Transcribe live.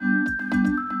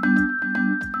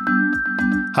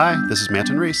Hi, this is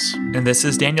Manton Reese. And this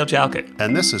is Daniel Jalkut.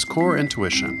 And this is Core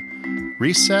Intuition.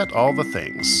 Reset all the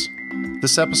things.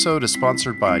 This episode is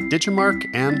sponsored by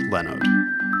Digimarc and Lenode.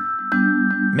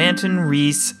 Manton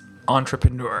Reese,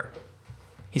 entrepreneur.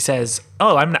 He says,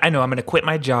 I know I'm going to quit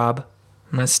my job.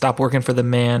 I'm going to stop working for the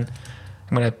man.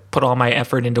 I'm going to put all my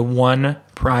effort into one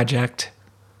project,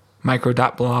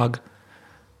 micro.blog.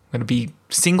 I'm going to be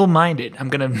single-minded. I'm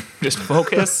going to just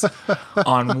focus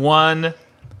on one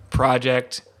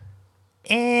project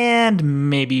and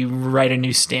maybe write a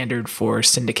new standard for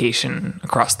syndication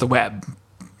across the web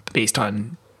based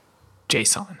on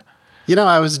JSON. You know,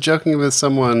 I was joking with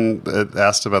someone that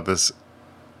asked about this,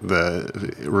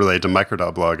 related to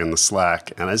micro.blog in the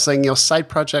Slack, and I was saying, side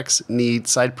projects need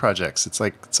side projects. It's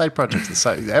like side projects.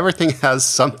 Everything has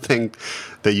something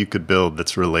that you could build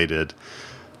that's related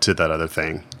to that other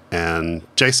thing. And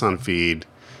JSON Feed,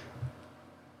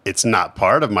 it's not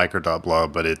part of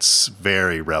micro.blog, but it's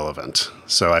very relevant.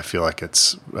 So I feel like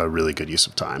it's a really good use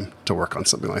of time to work on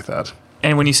something like that.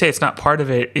 And when you say it's not part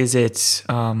of it, is it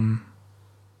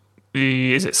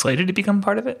slated to become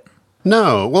part of it?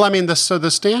 No. Well, I mean, the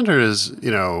standard is,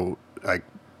 like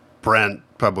Brent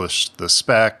published the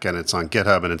spec and it's on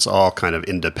GitHub and it's all kind of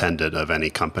independent of any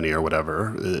company or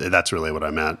whatever. That's really what I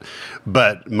meant.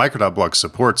 But micro.blog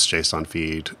supports JSON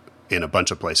Feed in a bunch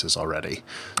of places already.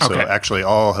 So actually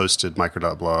all hosted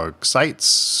micro.blog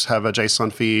sites have a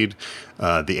JSON feed.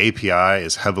 The API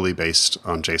is heavily based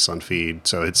on JSON feed.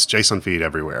 So it's JSON feed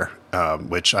everywhere,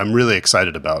 which I'm really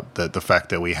excited about. The fact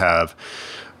that we have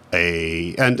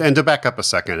and to back up a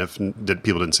second, if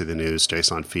people didn't see the news,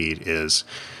 JSON feed is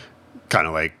kind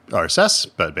of like RSS,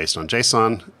 but based on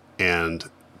JSON. And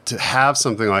to have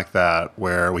something like that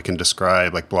where we can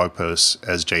describe like blog posts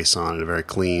as JSON in a very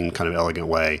clean, kind of elegant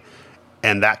way,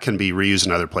 and that can be reused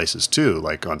in other places too,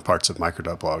 like on parts of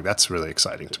micro.blog. That's really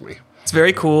exciting to me. It's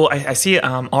very cool. I see it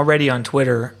already on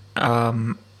Twitter.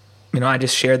 I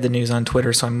just shared the news on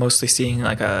Twitter, so I'm mostly seeing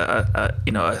like a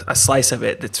slice of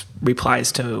it that's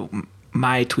replies to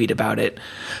my tweet about it.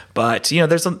 But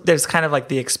there's kind of like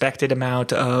the expected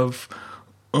amount of,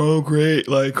 oh great,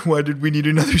 like why did we need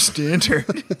another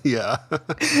standard? Yeah.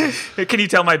 Can you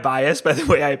tell my bias by the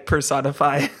way I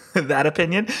personify that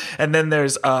opinion? And then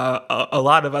there's a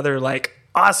lot of other like,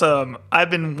 awesome, I've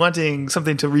been wanting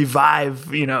something to revive,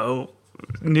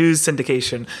 news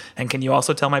syndication. And can you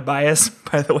also tell my bias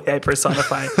by the way I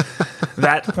personify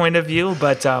that point of view?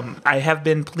 But I have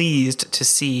been pleased to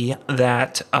see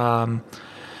that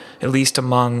at least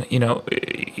among,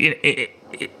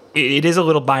 it is a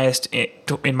little biased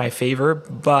in my favor,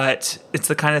 but it's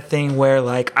the kind of thing where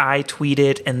like I tweet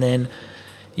it and then,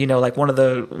 like one of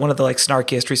the like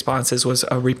snarkiest responses was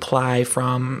a reply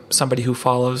from somebody who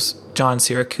follows John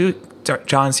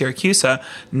Siracusa,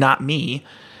 not me.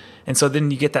 And so then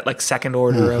you get that like second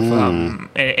order of,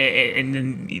 and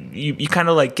then you kind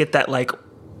of like get that like,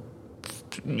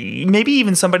 maybe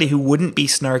even somebody who wouldn't be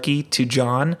snarky to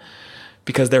John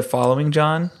because they're following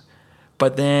John.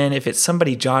 But then if it's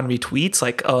somebody John retweets,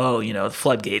 like, the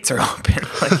floodgates are open.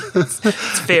 Like,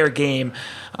 it's fair game.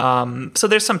 So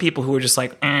there's some people who are just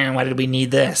like, why did we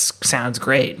need this? Sounds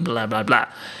great, blah, blah, blah.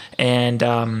 And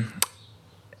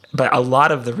but a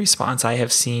lot of the response I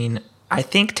have seen, I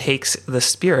think, takes the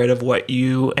spirit of what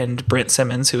you and Brent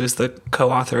Simmons, who is the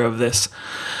co-author of this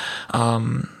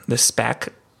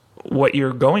spec, what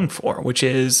you're going for, which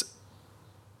is,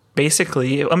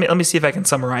 basically, let me see if I can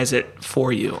summarize it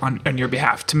for you on your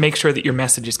behalf to make sure that your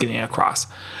message is getting across.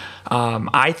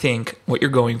 I think what you're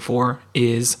going for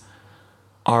is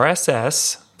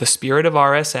RSS, the spirit of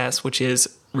RSS, which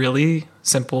is really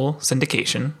simple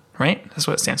syndication, right? That's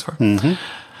what it stands for. Mm-hmm.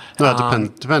 Well,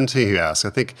 it depends who you ask. I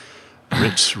think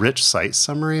Rich Site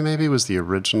Summary maybe was the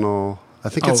original. I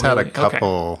think it's had a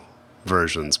couple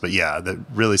versions, but yeah, the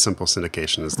really simple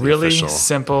syndication is the official. Really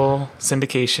simple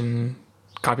syndication.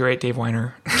 Copyright Dave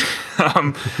Weiner.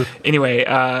 Anyway,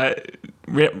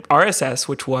 RSS,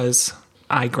 which was,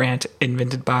 I grant,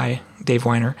 invented by Dave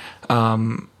Weiner.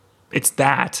 It's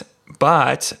that,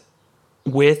 but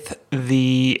with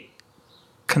the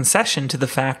concession to the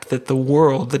fact that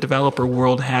the developer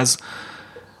world has,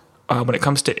 when it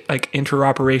comes to like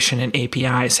interoperation and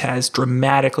APIs, has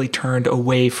dramatically turned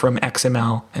away from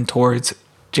XML and towards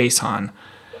JSON.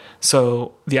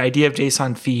 So the idea of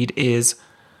JSON Feed is,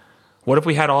 what if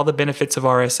we had all the benefits of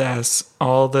RSS,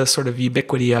 all the sort of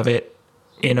ubiquity of it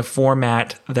in a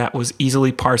format that was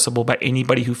easily parsable by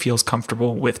anybody who feels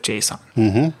comfortable with JSON?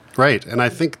 Mm-hmm. Right. And I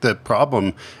think the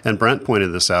problem, and Brent pointed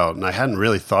this out, and I hadn't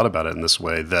really thought about it in this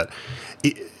way, that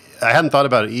I hadn't thought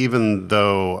about it even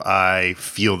though I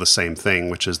feel the same thing,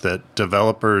 which is that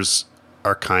developers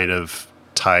are kind of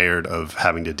tired of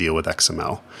having to deal with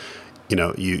XML. You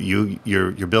know,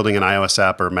 you're building an iOS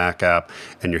app or Mac app,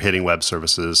 and you're hitting web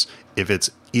services. If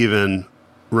it's even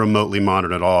remotely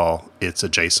modern at all, it's a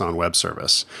JSON web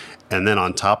service. And then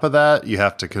on top of that, you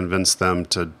have to convince them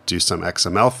to do some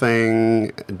XML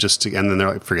thing and then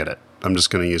they're like, forget it. I'm just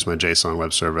going to use my JSON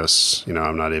web service. You know,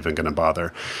 I'm not even going to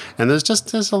bother. And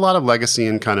there's a lot of legacy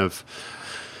and kind of,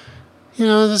 you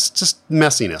know, there's just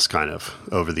messiness kind of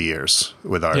over the years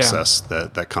with RSS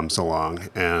that comes along.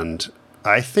 And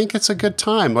I think it's a good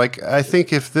time. Like, I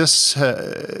think if this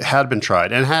had been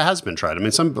tried, and has been tried, I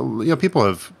mean, some, you know, people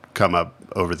have come up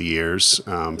over the years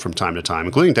from time to time,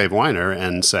 including Dave Weiner,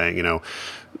 and saying, you know,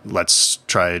 let's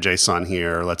try a JSON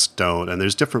here, let's don't. And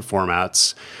there's different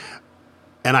formats.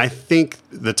 And I think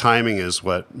the timing is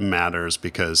what matters,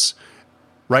 because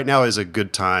right now is a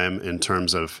good time in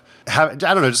terms of,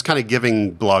 just kind of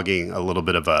giving blogging a little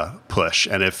bit of a push.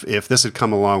 And if this had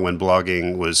come along when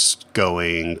blogging was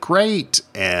going great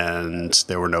and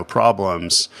there were no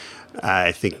problems,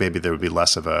 I think maybe there would be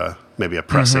less of a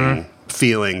pressing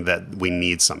feeling that we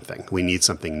need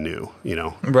something new, you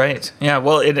know? Right. Yeah.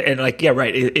 Well,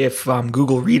 right. If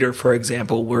Google Reader, for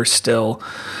example, were still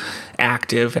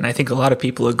active, and I think a lot of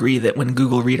people agree that when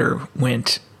Google Reader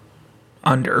went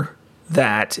under,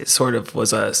 that it sort of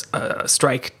was a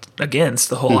strike against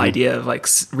the whole idea of like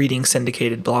reading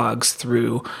syndicated blogs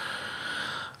through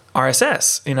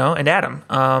RSS, you know, and Atom.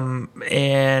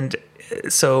 And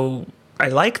so I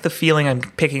like the feeling I'm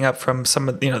picking up from some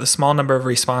of, you know, the small number of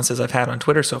responses I've had on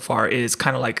Twitter so far is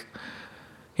kind of like,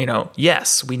 you know,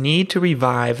 yes, we need to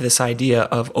revive this idea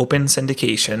of open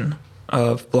syndication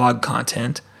of blog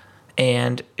content.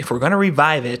 And if we're going to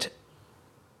revive it,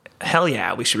 hell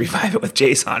yeah, we should revive it with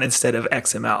JSON instead of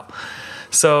XML.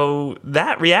 So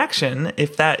that reaction,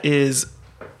 if that is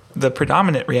the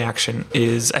predominant reaction,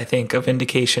 is, I think, a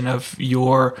vindication of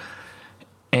your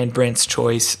and Brent's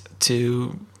choice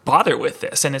to bother with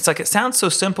this. And it's like, it sounds so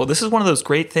simple. This is one of those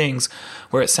great things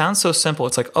where it sounds so simple.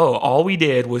 It's like, oh, all we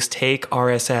did was take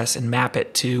RSS and map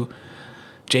it to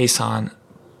JSON.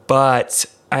 But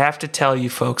I have to tell you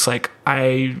folks, like,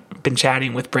 I've been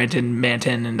chatting with Brent and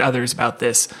Manton and others about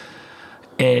this,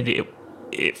 and it,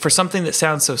 for something that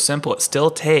sounds so simple, it still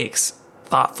takes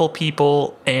thoughtful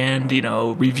people and, you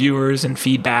know, reviewers and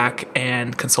feedback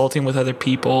and consulting with other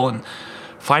people and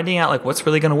finding out like what's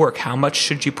really going to work. How much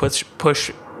should you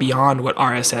push beyond what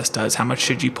RSS does? How much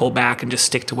should you pull back and just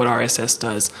stick to what RSS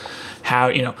does? How,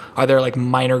 you know, are there like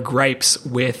minor gripes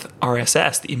with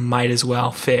RSS that you might as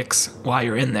well fix while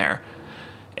you're in there?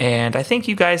 And I think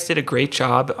you guys did a great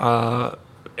job.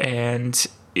 And,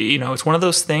 you know, it's one of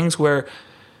those things where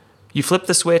you flip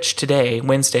the switch today,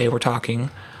 Wednesday, we're talking,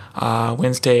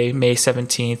 Wednesday, May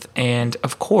 17th. And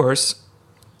of course,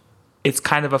 it's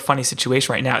kind of a funny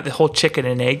situation right now. The whole chicken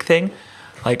and egg thing,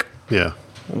 like, yeah,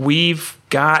 we've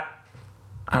got,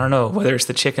 I don't know whether it's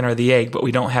the chicken or the egg, but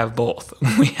we don't have both.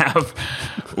 We have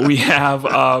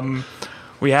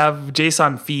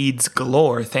JSON feeds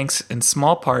galore, thanks in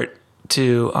small part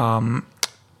to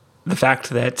the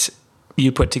fact that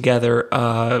you put together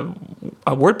a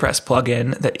WordPress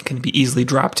plugin that can be easily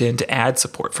dropped in to add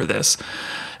support for this.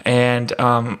 And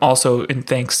also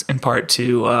thanks in part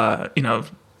to, you know,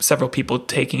 several people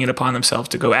taking it upon themselves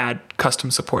to go add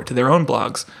custom support to their own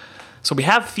blogs. So we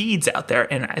have feeds out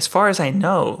there. And as far as I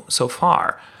know so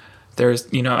far, there's,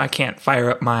 you know, I can't fire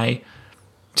up my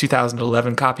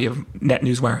 2011 copy of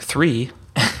NetNewsWire 3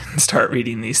 and start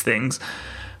reading these things.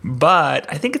 But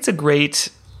I think it's a great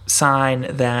sign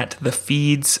that the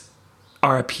feeds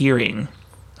are appearing.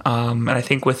 And I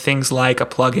think with things like a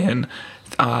plugin,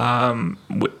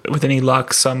 with any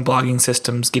luck, some blogging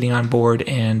systems getting on board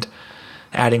and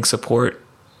adding support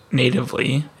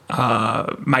natively.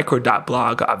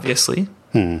 Micro.blog obviously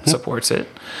supports it.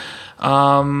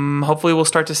 Hopefully we'll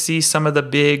start to see some of the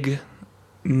big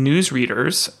news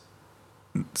readers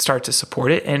start to support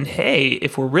it. And hey,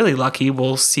 if we're really lucky,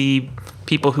 we'll see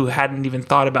people who hadn't even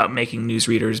thought about making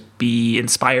newsreaders be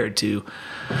inspired to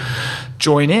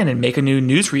join in and make a new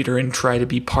newsreader and try to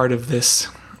be part of this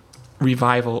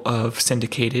revival of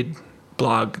syndicated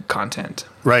blog content.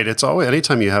 Right. It's always,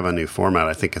 anytime you have a new format,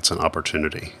 I think it's an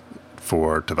opportunity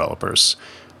for developers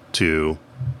to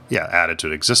add it to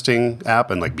an existing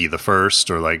app and like be the first,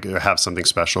 or like have something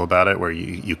special about it where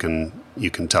you can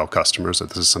tell customers that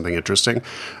this is something interesting,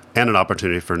 and an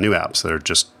opportunity for new apps that are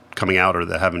just coming out or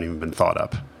that haven't even been thought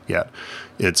up yet.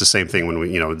 It's the same thing when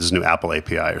there's a new Apple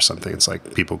API or something. It's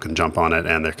like people can jump on it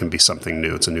and there can be something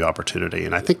new. It's a new opportunity.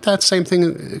 And I think that same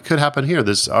thing could happen here.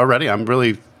 There's already, I'm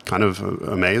really kind of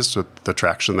amazed with the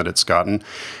traction that it's gotten.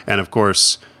 And of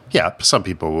course, yeah, some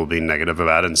people will be negative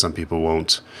about it, and some people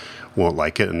won't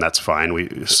like it, and that's fine.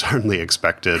 We certainly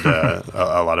expected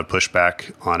a lot of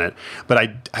pushback on it, but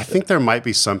I think there might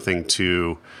be something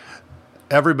to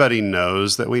everybody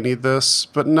knows that we need this,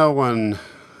 but no one.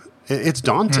 It's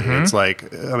daunting. Mm-hmm. It's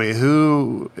like, I mean,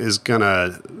 who is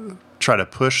gonna try to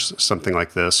push something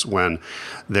like this when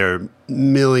there are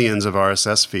millions of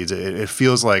RSS feeds? It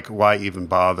feels like, why even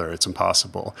bother? It's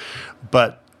impossible.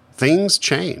 But things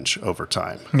change over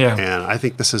time. Yeah. And I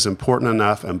think this is important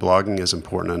enough, and blogging is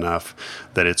important enough,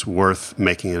 that it's worth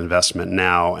making an investment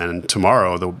now. And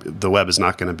tomorrow, the web is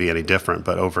not going to be any different.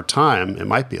 But over time, it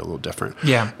might be a little different.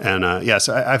 Yeah. And yes,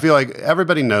 I feel like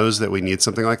everybody knows that we need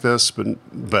something like this,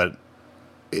 but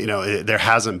you know, there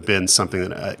hasn't been something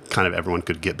that kind of everyone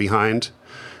could get behind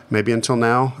maybe until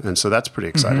now. And so that's pretty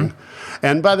exciting. Mm-hmm.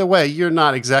 And by the way, you're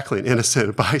not exactly an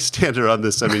innocent bystander on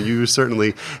this. I mean, you were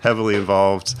certainly heavily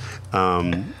involved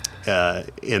in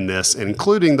this,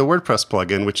 including the WordPress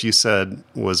plugin, which you said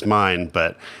was mine,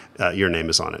 but your name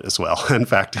is on it as well. In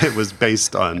fact, it was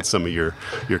based on some of your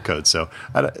code. So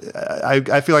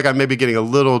I feel like I'm maybe getting a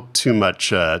little too much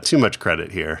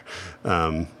credit here.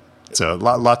 So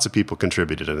lots of people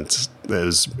contributed, and it's,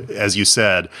 as you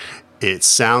said, it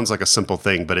sounds like a simple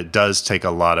thing, but it does take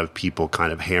a lot of people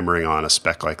kind of hammering on a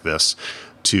spec like this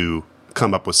to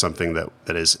come up with something that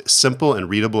is simple and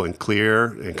readable and clear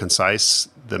and concise,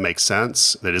 that makes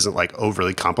sense, that isn't like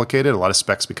overly complicated. A lot of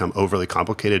specs become overly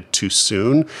complicated too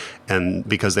soon, and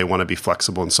because they want to be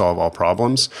flexible and solve all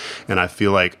problems. And I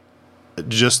feel like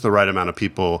just the right amount of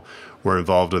people were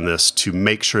involved in this to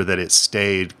make sure that it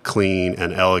stayed clean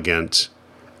and elegant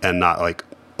and not like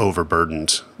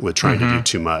overburdened with trying to do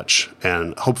too much.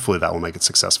 And hopefully that will make it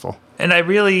successful. And I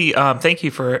really thank you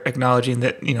for acknowledging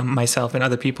that, you know, myself and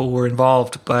other people were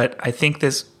involved. But I think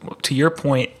this, to your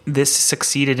point, this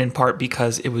succeeded in part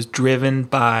because it was driven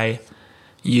by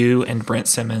you and Brent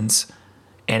Simmons.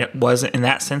 And it wasn't, in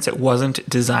that sense, it wasn't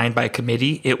designed by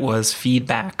committee. It was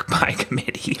feedback by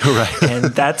committee. Right. And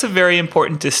that's a very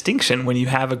important distinction when you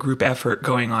have a group effort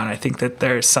going on. I think that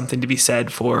there's something to be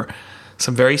said for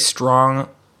some very strong,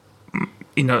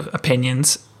 you know,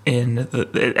 opinions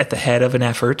at the head of an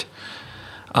effort.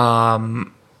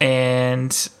 And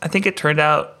I think it turned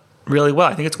out really well.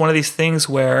 I think it's one of these things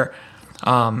where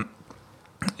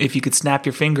if you could snap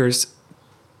your fingers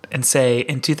and say,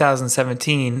 in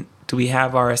 2017, do we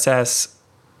have RSS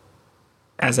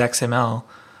as XML,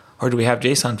 or do we have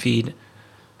JSON feed?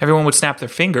 Everyone would snap their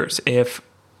fingers if,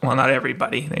 well, not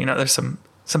everybody. You know, there's some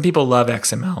people love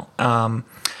XML.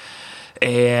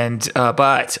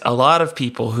 But a lot of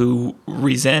people who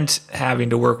resent having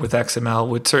to work with XML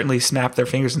would certainly snap their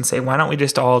fingers and say, why don't we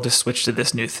just switch to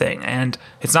this new thing? And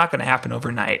it's not going to happen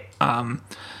overnight.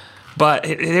 But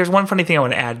there's one funny thing I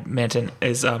want to add, Manton,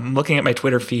 is looking at my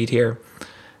Twitter feed here,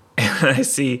 and I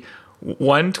see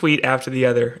one tweet after the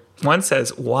other. One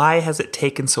says, why has it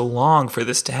taken so long for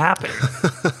this to happen?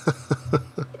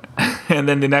 And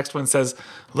then the next one says,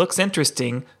 looks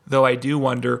interesting, though I do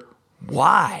wonder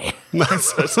why.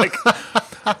 So it's like,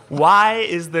 why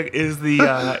is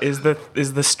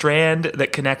the strand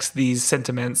that connects these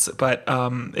sentiments? But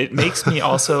it makes me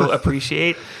also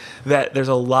appreciate that there's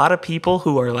a lot of people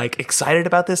who are like excited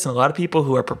about this, and a lot of people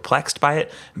who are perplexed by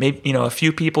it. Maybe, you know, a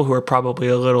few people who are probably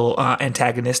a little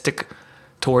antagonistic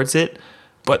towards it.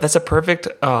 But that's a perfect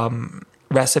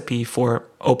recipe for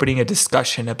opening a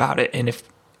discussion about it. And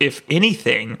if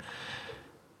anything,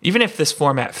 even if this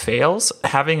format fails,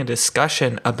 having a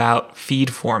discussion about feed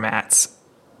formats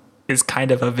is kind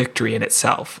of a victory in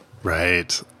itself.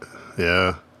 Right.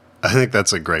 Yeah. I think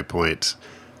that's a great point.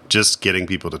 Just getting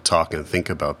people to talk and think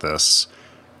about this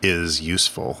is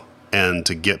useful, and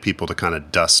to get people to kind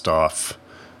of dust off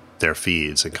their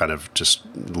feeds and kind of just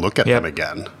look at them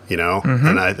again, you know?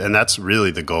 Mm-hmm. And that's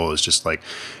really the goal, is just like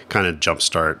kind of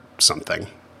jumpstart something,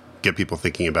 get people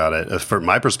thinking about it. From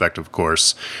my perspective, of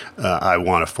course, I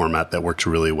want a format that works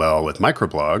really well with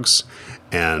microblogs,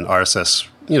 and RSS,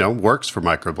 you know, works for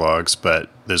microblogs, but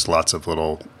there's lots of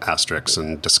little asterisks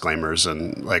and disclaimers,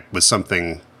 and like with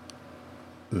something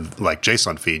like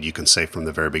JSON feed, you can say from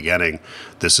the very beginning,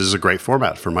 this is a great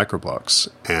format for microblogs.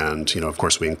 And, you know, of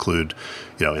course we include,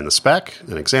 you know, in the spec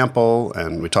an example,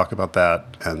 and we talk about that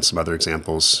and some other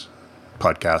examples,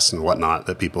 podcasts and whatnot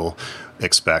that people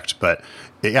expect. But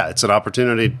yeah, it's an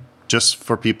opportunity just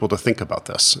for people to think about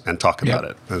this and talk about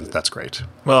it. And that's great.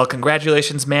 Well,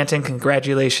 congratulations, Manton.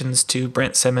 Congratulations to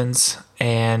Brent Simmons.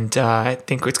 And I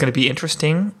think it's going to be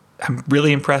interesting. I'm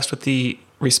really impressed with the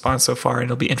response so far, and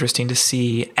it'll be interesting to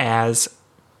see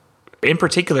in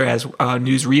particular as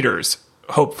news readers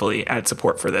hopefully add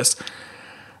support for this.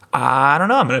 I don't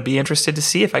know. I'm going to be interested to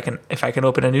see if I can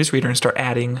open a newsreader and start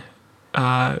adding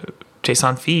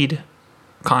JSON Feed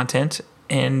content,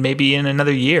 and maybe in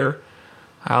another year,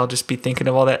 I'll just be thinking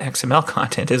of all that XML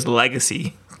content as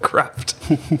legacy cruft.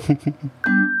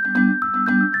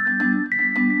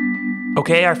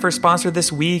 Okay, our first sponsor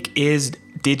this week is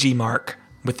Digimark.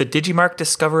 With the Digimark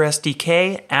Discover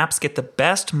SDK, apps get the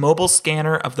best mobile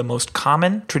scanner of the most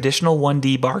common traditional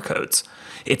 1D barcodes.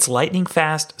 It's lightning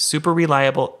fast, super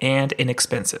reliable, and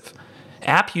inexpensive.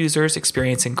 App users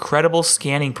experience incredible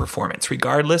scanning performance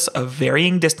regardless of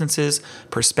varying distances,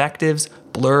 perspectives,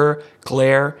 blur,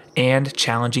 glare, and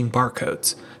challenging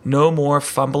barcodes. No more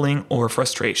fumbling or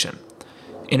frustration.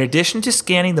 In addition to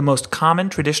scanning the most common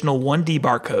traditional 1D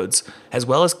barcodes, as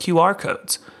well as QR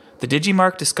codes, the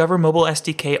Digimark Discover Mobile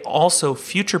SDK also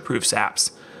future-proofs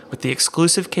apps with the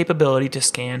exclusive capability to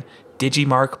scan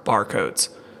Digimark barcodes.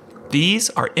 These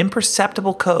are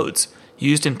imperceptible codes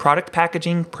used in product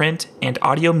packaging, print, and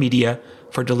audio media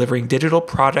for delivering digital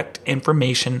product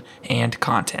information and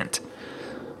content.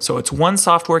 So it's one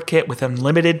software kit with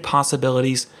unlimited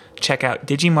possibilities. Check out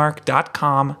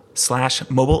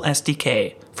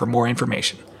digimark.com/mobile-SDK for more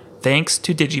information. Thanks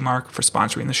to Digimark for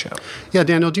sponsoring the show. Yeah,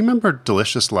 Daniel, do you remember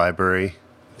Delicious Library,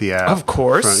 the app? Of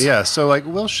course. So like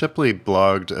Will Shipley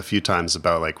blogged a few times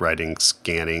about like writing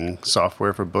scanning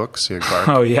software for books.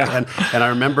 Oh, yeah. And I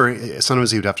remember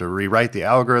sometimes he would have to rewrite the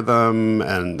algorithm,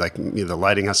 and like the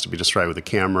lighting has to be just right with the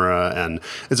camera, and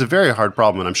it's a very hard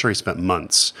problem, and I'm sure he spent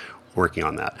months working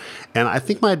on that. And I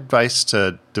think my advice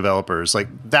to developers, like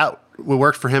that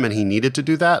worked for him, and he needed to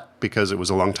do that because it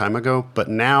was a long time ago, but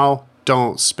now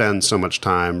don't spend so much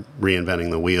time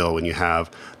reinventing the wheel when you have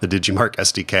the Digimark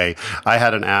SDK. I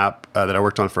had an app that I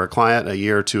worked on for a client a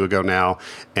year or two ago now,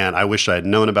 and I wish I had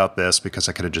known about this because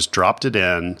I could have just dropped it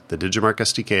in. The Digimark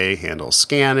SDK handles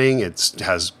scanning. It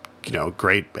has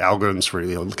great algorithms for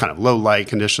kind of low light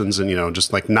conditions, and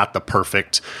just like not the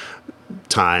perfect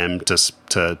time to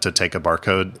take a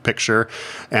barcode picture,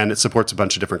 and it supports a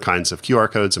bunch of different kinds of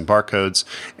QR codes and barcodes,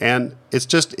 and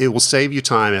it will save you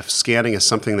time if scanning is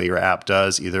something that your app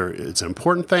does. Either it's an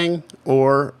important thing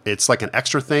or it's like an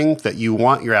extra thing that you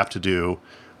want your app to do,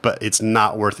 but it's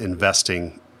not worth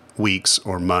investing weeks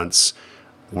or months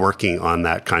working on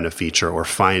that kind of feature or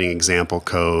finding example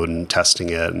code and testing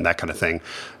it and that kind of thing.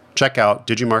 Check out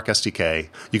Digimark SDK.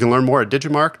 You can learn more at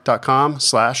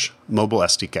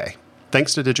digimark.com/mobile-SDK.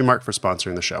 Thanks to Digimark for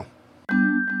sponsoring the show.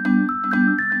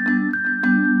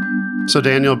 So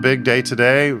Daniel, big day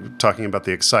today, talking about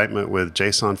the excitement with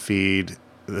JSON Feed.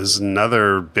 There's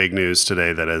another big news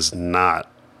today that is not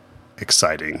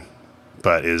exciting,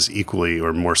 but is equally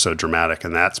or more so dramatic,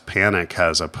 and that's Panic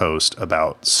has a post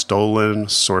about stolen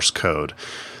source code.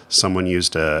 Someone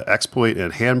used an exploit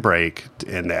in Handbrake,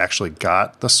 and they actually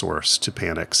got the source to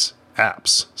Panic's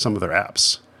apps, some of their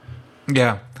apps.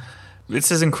 Yeah.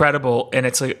 This is incredible, and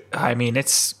it's like, I mean,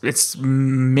 it's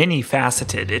many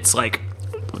faceted. It's like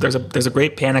there's a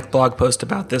great Panic blog post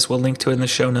about this. We'll link to it in the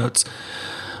show notes.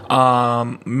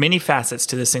 Many facets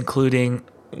to this, including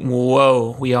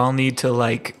we all need to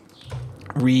like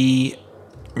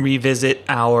revisit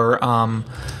our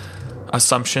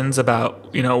assumptions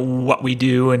about what we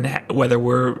do and whether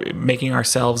we're making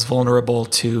ourselves vulnerable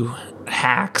to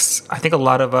hacks. I think a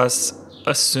lot of us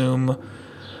assume,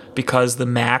 because the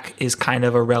Mac is kind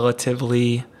of a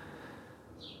relatively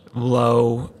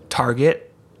low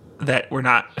target, that we're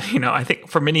not, I think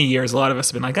for many years, a lot of us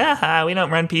have been like, we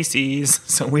don't run PCs,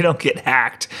 so we don't get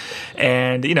hacked.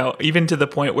 And, even to the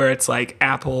point where it's like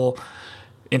Apple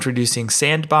introducing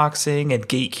sandboxing and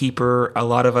Gatekeeper, a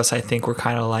lot of us, I think, were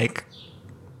kind of like,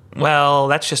 well,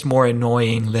 that's just more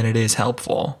annoying than it is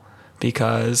helpful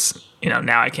because,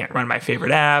 now I can't run my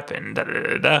favorite app and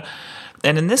da-da-da-da.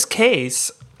 And in this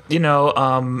case,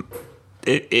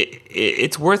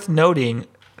 it's worth noting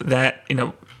that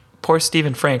poor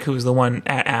Stephen Frank, who was the one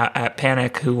at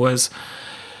Panic who was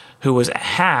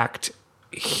hacked,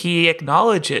 he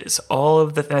acknowledges all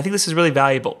of the. And I think this is really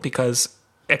valuable because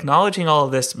acknowledging all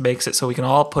of this makes it so we can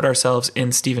all put ourselves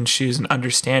in Stephen's shoes and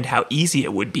understand how easy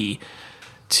it would be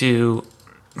to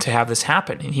have this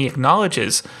happen. And he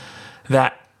acknowledges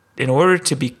that in order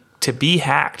to be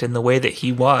hacked in the way that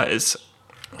he was,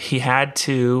 he had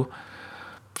to,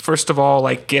 first of all,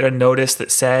 like get a notice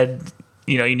that said,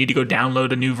 you need to go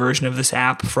download a new version of this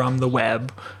app from the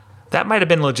web. That might have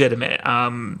been legitimate,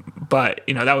 but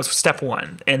that was step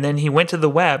one. And then he went to the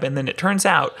web, and then it turns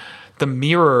out the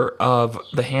mirror of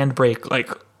the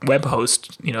Handbrake web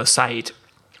host site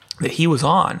that he was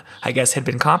on, I guess, had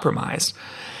been compromised,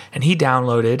 and he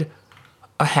downloaded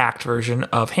a hacked version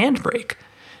of Handbrake,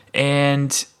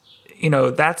 and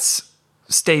that's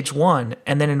stage one.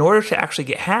 And then in order to actually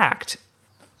get hacked,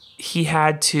 he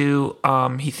had to,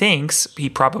 he thinks he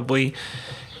probably,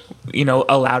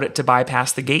 allowed it to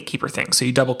bypass the gatekeeper thing. So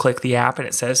you double click the app and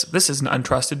it says, this is an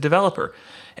untrusted developer.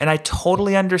 And I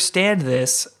totally understand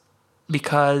this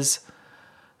because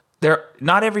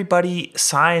not everybody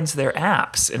signs their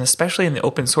apps. And especially in the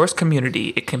open source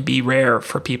community, it can be rare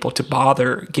for people to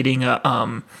bother getting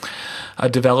a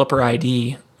developer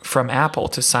ID from Apple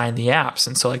to sign the apps.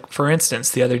 And so, like, for instance,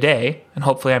 the other day, and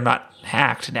hopefully I'm not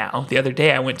hacked now, the other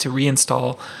day I went to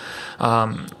reinstall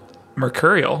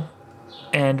Mercurial,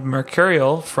 and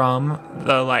Mercurial from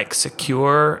the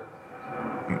secure,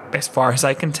 as far as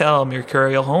I can tell,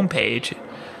 Mercurial homepage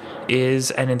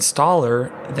is an installer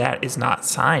that is not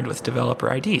signed with developer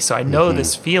ID. So I know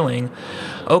this feeling,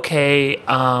 okay,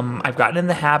 I've gotten in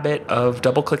the habit of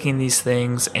double clicking these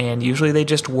things, and usually they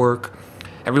just work.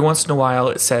 Every once in a while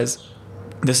it says,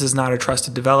 this is not a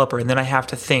trusted developer. And then I have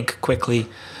to think quickly,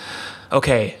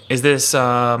 okay, is this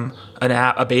an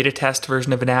app, a beta test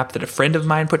version of an app that a friend of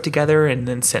mine put together and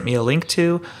then sent me a link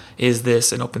to? Is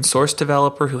this an open source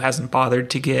developer who hasn't bothered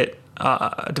to get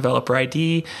a developer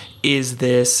ID? Is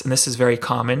this, and this is very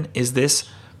common, is this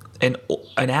an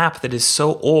app that is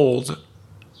so old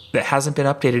that hasn't been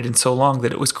updated in so long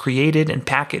that it was created and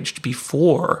packaged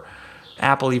before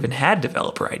Apple even had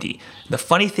developer ID? The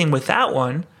funny thing with that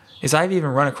one is I've even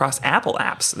run across Apple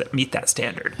apps that meet that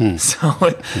standard.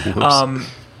 So,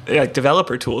 like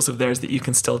developer tools of theirs that you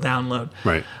can still download.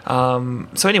 Right.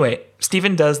 So anyway,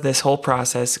 Stephen does this whole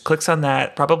process, clicks on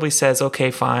that, probably says, okay,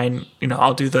 fine,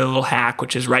 I'll do the little hack,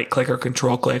 which is right click or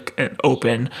control click and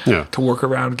open to work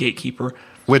around Gatekeeper.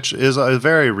 Which is a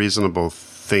very reasonable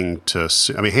thing to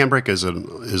see. I mean, Handbrake is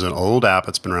an old app.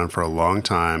 It's been around for a long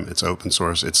time. It's open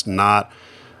source. It's not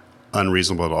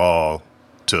unreasonable at all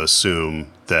to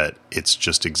assume that it's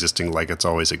just existing like it's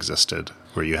always existed,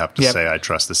 where you have to say, I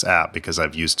trust this app because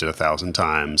I've used it 1,000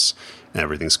 times and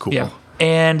everything's cool. Yeah.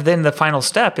 And then the final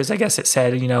step is, I guess it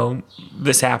said,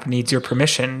 this app needs your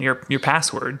permission, your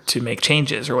password to make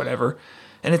changes or whatever.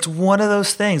 And it's one of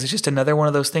those things. It's just another one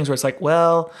of those things where it's like,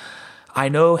 well, I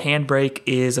know Handbrake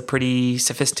is a pretty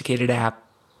sophisticated app.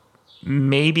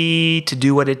 Maybe to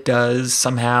do what it does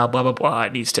somehow, blah, blah, blah,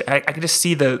 it needs to... I can just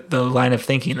see the line of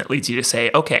thinking that leads you to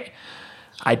say, okay,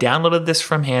 I downloaded this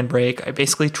from Handbrake. I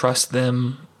basically trust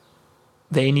them.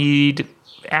 They need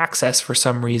access for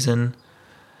some reason.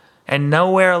 And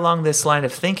nowhere along this line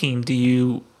of thinking do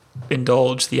you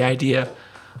indulge the idea,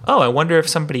 oh, I wonder if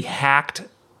somebody hacked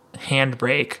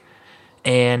Handbrake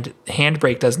and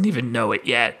Handbrake doesn't even know it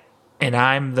yet, and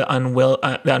I'm the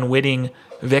unwitting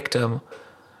victim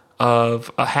of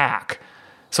a hack.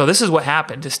 So this is what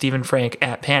happened to Stephen Frank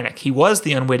at Panic. He was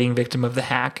the unwitting victim of the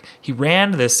hack. He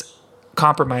ran this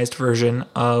compromised version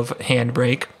of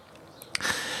Handbrake.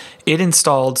 It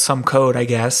installed some code, I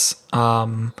guess,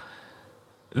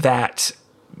 that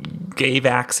gave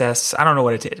access. I don't know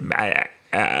what it did.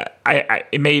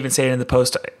 It may even say it in the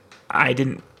post. I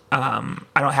didn't. I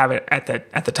don't have it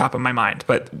at the top of my mind.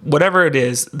 But whatever it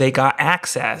is, they got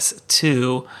access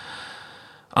to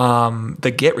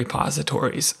the Git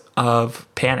repositories of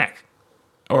Panic,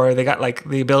 or they got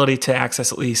the ability to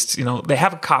access at least, they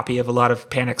have a copy of a lot of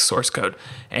Panic's source code.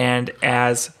 And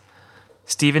as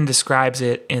Stephen describes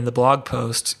it in the blog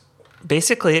post,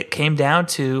 basically it came down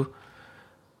to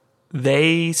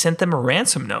they sent them a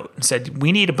ransom note and said,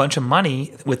 we need a bunch of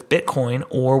money with Bitcoin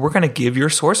or we're going to give your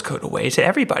source code away to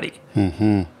everybody.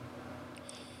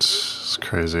 It's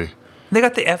crazy. They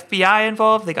got the FBI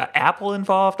involved. They got Apple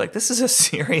involved. This is a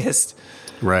serious,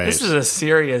 This is a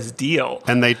serious deal.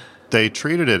 And they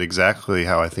treated it exactly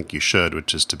how I think you should,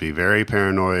 which is to be very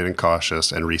paranoid and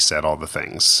cautious and reset all the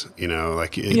things.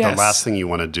 The last thing you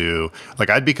want to do.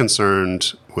 I'd be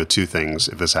concerned with two things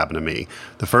if this happened to me.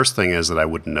 The first thing is that I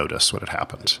wouldn't notice what had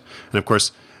happened, and of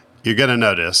course, you're going to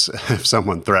notice if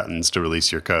someone threatens to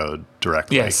release your code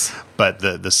directly. Yes. But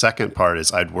the second part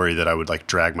is I'd worry that I would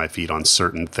drag my feet on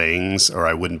certain things, or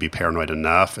I wouldn't be paranoid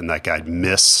enough, and I'd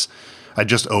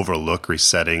just overlook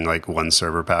resetting one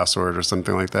server password or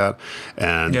something like that.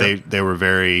 And they were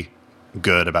very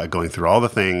good about going through all the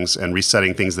things and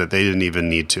resetting things that they didn't even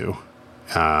need to.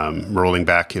 Rolling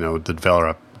back,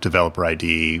 the developer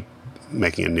ID,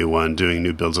 making a new one, doing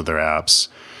new builds of their apps.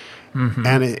 Mm-hmm.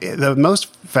 And the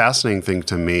most fascinating thing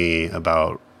to me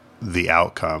about the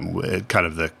outcome,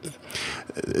 the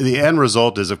end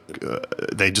result is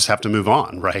they just have to move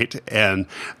on, right? And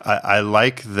I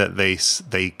like that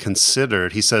they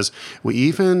considered. He says we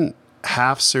even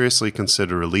half seriously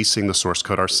consider releasing the source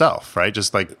code ourselves, right?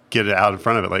 Just get it out in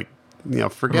front of it,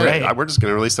 forget it. We're just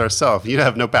going to release it ourselves. You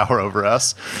have no power over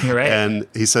us. Right. And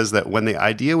he says that when the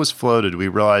idea was floated, we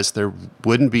realized there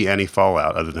wouldn't be any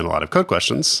fallout other than a lot of code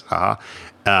questions.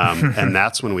 And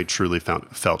that's when we truly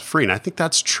felt free. And I think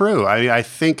that's true. I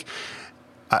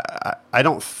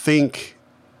don't think,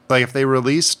 like, if they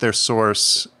released their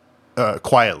source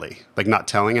quietly, like not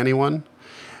telling anyone,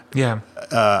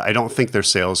 I don't think their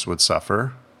sales would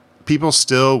suffer. People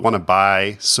still want to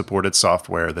buy supported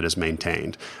software that is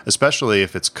maintained, especially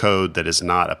if it's code that is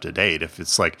not up to date. If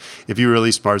it's like, if you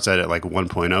release Marset at like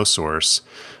 1.0 source,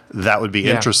 that would be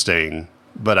interesting,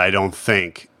 but I don't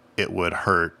think it would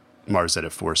hurt Marset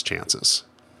at 4's chances.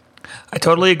 I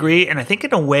totally agree, and I think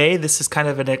in a way this is kind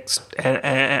of an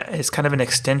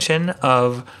extension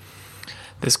of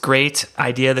this great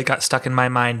idea that got stuck in my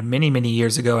mind many, many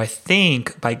years ago, I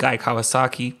think by Guy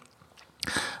Kawasaki,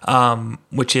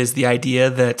 which is the idea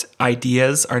that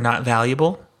ideas are not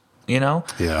valuable.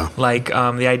 Like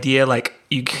the idea, like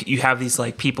you have these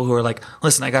like people who are like,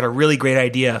 listen, I got a really great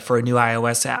idea for a new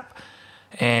iOS app,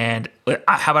 and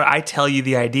how about I tell you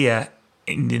the idea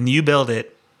and then you build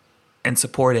it and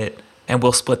support it, and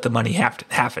we'll split the money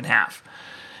half and half.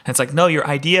 And it's like, no, your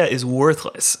idea is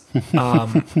worthless.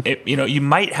 You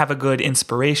might have a good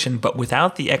inspiration, but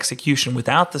without the execution,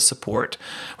 without the support,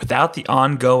 without the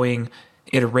ongoing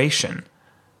iteration,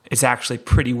 it's actually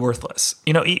pretty worthless.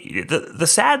 The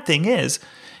sad thing is,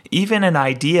 even an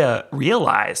idea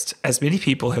realized, as many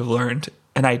people have learned,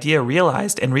 an idea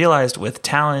realized with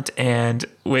talent and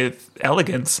with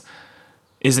elegance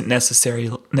isn't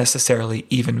necessarily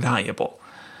even valuable.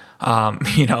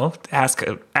 Ask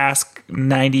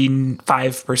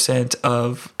 95%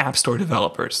 of App Store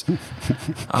developers.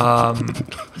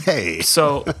 Hey.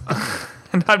 So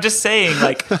I'm just saying,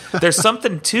 like, there's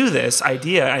something to this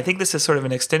idea. I think this is sort of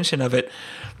an extension of it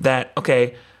that,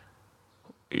 okay,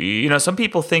 some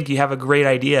people think you have a great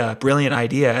idea, brilliant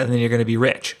idea, and then you're going to be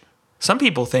rich. Some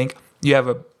people think you have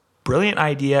a brilliant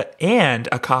idea and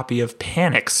a copy of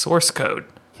Panic's source code,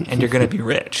 and you're going to be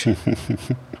rich.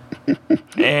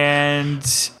 And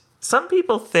some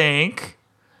people think,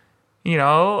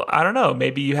 I don't know,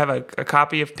 maybe you have a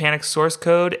copy of Panic's source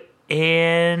code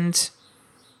and,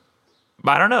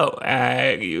 I don't know,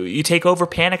 you take over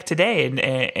Panic today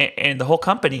and the whole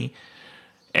company,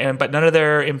 but none of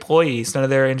their employees, none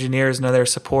of their engineers, none of their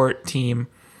support team,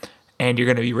 and you're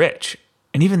going to be rich.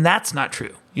 And even that's not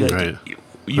true. Without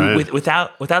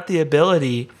the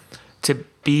ability to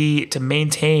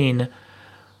maintain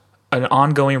an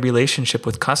ongoing relationship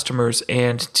with customers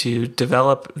and to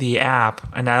develop the app.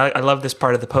 And I love this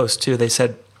part of the post too. They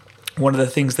said one of the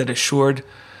things that assured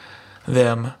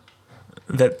them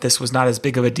that this was not as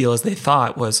big of a deal as they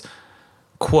thought was,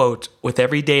 quote, with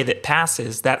every day that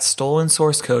passes, that stolen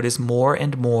source code is more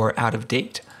and more out of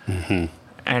date. Mm-hmm.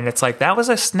 And it's like, that was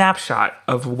a snapshot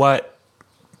of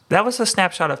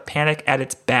Panic at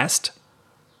its best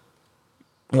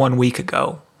 1 week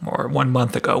ago or 1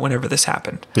 month ago, whenever this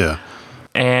happened. Yeah.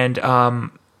 And I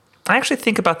actually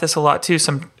think about this a lot too.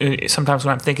 Sometimes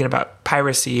when I'm thinking about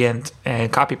piracy and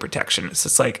copy protection, it's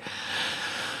just like,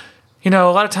 a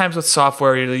lot of times with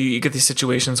software, you get these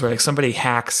situations where like somebody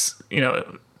hacks,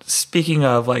 speaking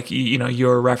of like,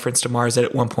 your reference to Marset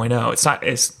at 1.0, it's not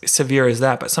as severe as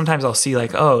that, but sometimes I'll see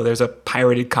like, oh, there's a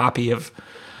pirated copy of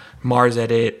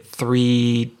Marset at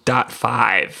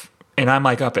 3.5 and I'm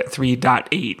like up at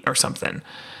 3.8 or something.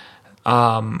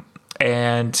 And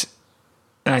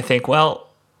I think, well,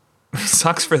 it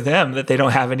sucks for them that they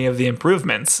don't have any of the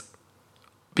improvements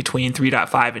between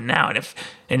 3.5 and now.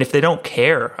 And if they don't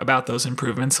care about those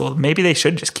improvements, well, maybe they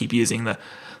should just keep using the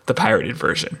pirated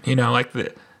version.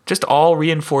 Just all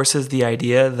reinforces the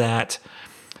idea that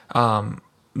the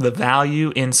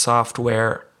value in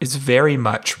software is very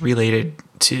much related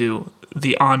to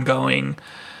the ongoing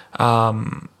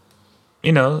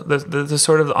the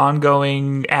sort of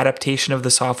ongoing adaptation of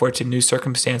the software to new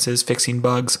circumstances, fixing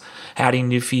bugs, adding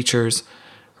new features,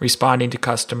 responding to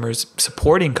customers,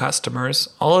 supporting customers,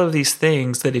 all of these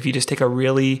things that if you just take a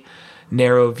really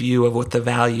narrow view of what the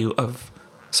value of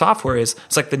software is,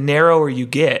 it's like the narrower you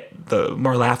get, the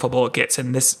more laughable it gets.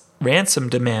 And this ransom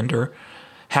demander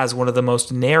has one of the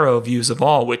most narrow views of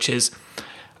all, which is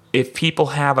if people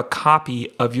have a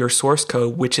copy of your source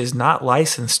code which is not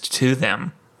licensed to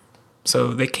them, so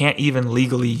they can't even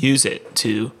legally use it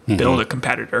to build a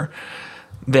competitor,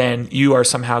 then you are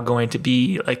somehow going to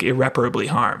be like irreparably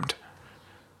harmed.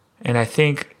 And I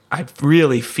think I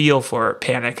really feel for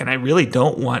Panic, and I really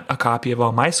don't want a copy of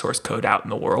all my source code out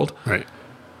in the world. Right.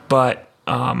 But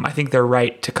I think they're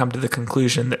right to come to the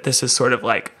conclusion that this is sort of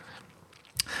like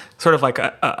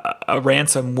a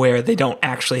ransom where they don't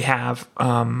actually have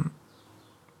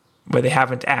where they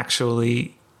haven't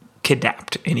actually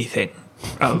kidnapped anything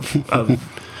of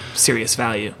serious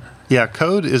value. Yeah,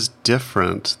 code is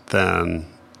different than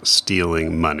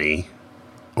stealing money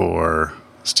or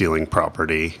stealing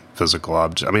property, physical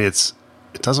object. I mean, it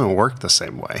doesn't work the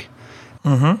same way.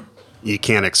 Mm-hmm. You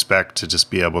can't expect to just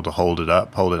be able to hold it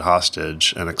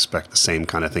hostage, and expect the same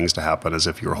kind of things to happen as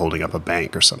if you were holding up a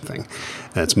bank or something.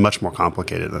 And it's much more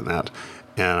complicated than that.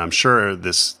 And I'm sure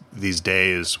these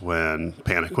days when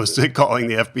Panic was calling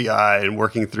the FBI and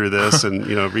working through this and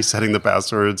resetting the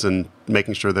passwords and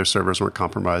making sure their servers weren't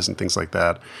compromised and things like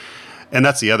that. And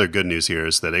that's the other good news here,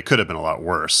 is that it could have been a lot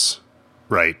worse.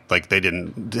 Right, like they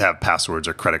didn't have passwords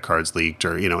or credit cards leaked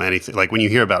or anything. Like when you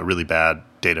hear about really bad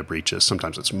data breaches,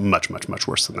 sometimes it's much, much, much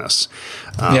worse than this.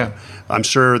 I'm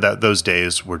sure that those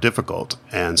days were difficult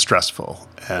and stressful,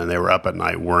 and they were up at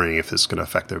night worrying if this is going to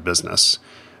affect their business.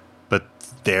 But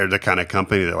they're the kind of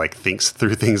company that thinks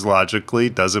through things logically,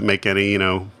 doesn't make any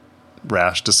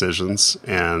rash decisions,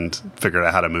 and figure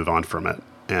out how to move on from it.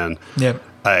 And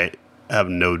I have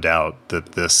no doubt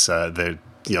that this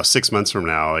 6 months from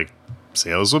now,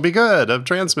 sales will be good of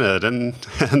Transmit and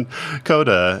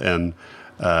Coda, and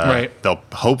they'll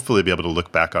hopefully be able to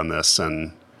look back on this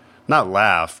and not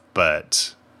laugh,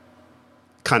 but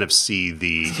kind of see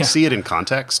it in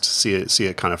context, see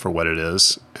it kind of for what it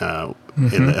is, in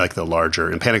the larger.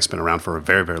 And Panic's been around for a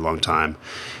very, very long time.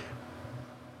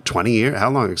 20 years? How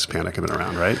long has Panic been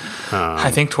around? Right?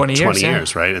 I think 20 years. 20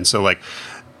 years, right? And so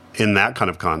in that kind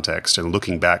of context, and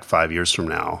looking back 5 years from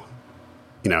now,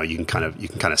 you can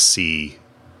kind of see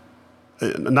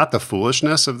not the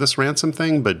foolishness of this ransom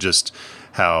thing, but just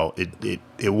how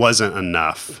it wasn't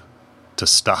enough to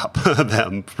stop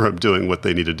them from doing what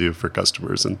they need to do for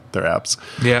customers and their apps.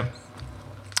 Yeah.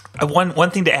 One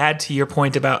thing to add to your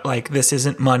point about this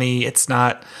isn't money, it's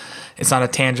not a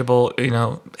tangible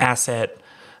asset.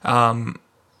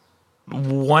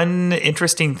 One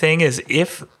interesting thing is,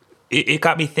 if it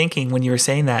got me thinking when you were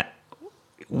saying that,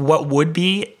 what would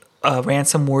be a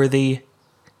ransom-worthy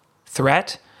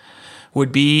threat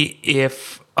would be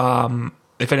if an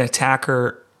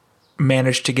attacker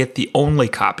managed to get the only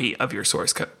copy of your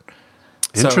source code.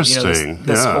 Interesting. So,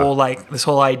 this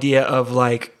whole idea of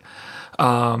when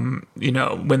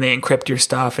they encrypt your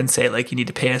stuff and say you need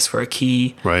to pay us for a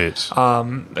key, right?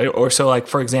 Or so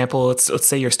for example, let's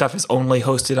say your stuff is only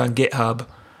hosted on GitHub,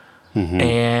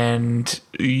 and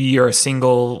you're a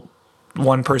single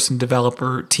one-person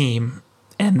developer team,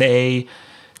 and they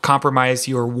compromise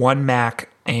your one Mac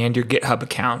and your GitHub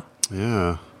account.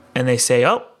 Yeah. And they say,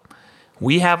 "Oh,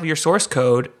 we have your source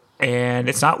code, and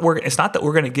it's not that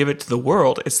we're going to give it to the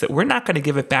world. It's that we're not going to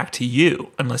give it back to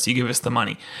you unless you give us the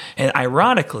money." And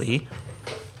ironically,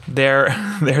 their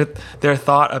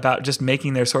thought about just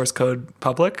making their source code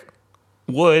public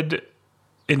would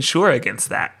insure against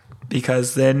that,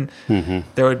 because then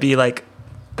there would be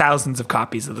thousands of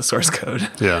copies of the source code.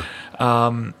 Yeah.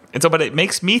 And so, but it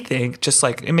makes me think,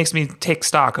 it makes me take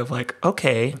stock of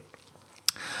okay,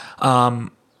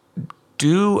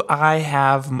 do I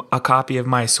have a copy of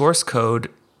my source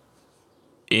code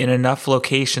in enough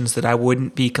locations that I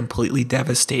wouldn't be completely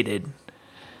devastated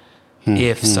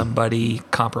if somebody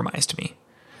compromised me?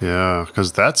 Yeah,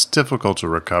 because that's difficult to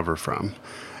recover from.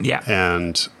 Yeah.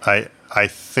 And I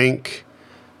think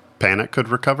Panic could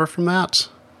recover from that.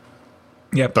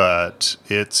 Yep. But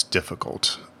it's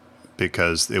difficult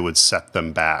because it would set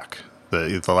them back.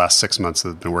 The last 6 months that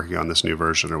they've been working on this new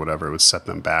version or whatever, it would set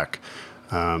them back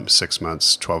 6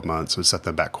 months, 12 months. It would set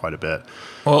them back quite a bit.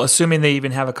 Well, assuming they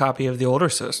even have a copy of the older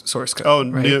source code. Oh,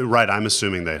 right? Right. I'm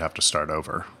assuming they'd have to start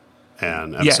over.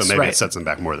 And yes, so maybe right. It sets them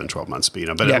back more than 12 months. But,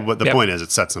 Yep, the point is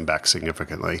it sets them back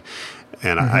significantly.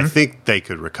 And I think they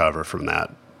could recover from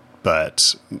that.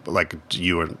 But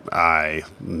you and I,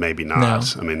 maybe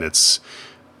not. No. I mean, that's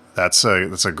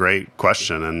a great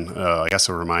question. And I guess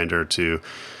a reminder to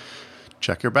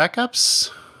check your backups.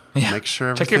 Yeah. Make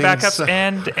sure check your backups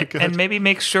and maybe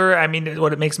make sure. I mean,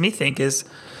 what it makes me think is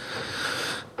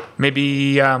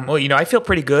maybe I feel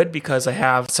pretty good because I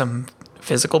have some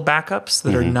physical backups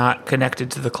that are not connected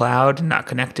to the cloud and not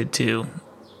connected to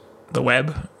the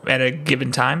web at a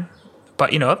given time.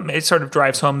 But it sort of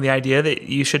drives home the idea that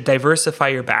you should diversify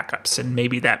your backups, and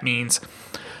maybe that means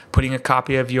putting a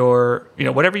copy of your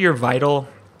whatever your vital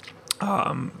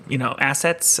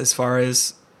assets as far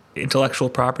as intellectual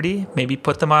property, maybe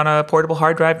put them on a portable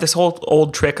hard drive. This whole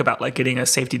old trick about getting a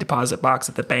safety deposit box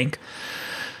at the bank,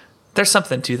 there's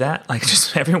something to that.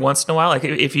 Just every once in a while,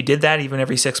 if you did that even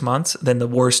every 6 months, then the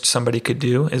worst somebody could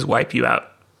do is wipe you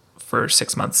out for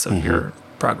 6 months of your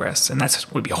progress, and that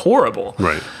would be horrible.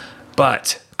 Right.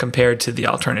 But compared to the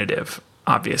alternative,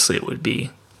 obviously it would be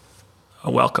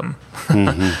a welcome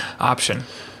option.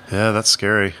 Yeah, that's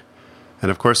scary.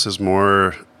 And of course, as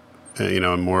more,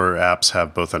 more apps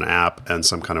have both an app and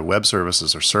some kind of web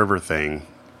services or server thing,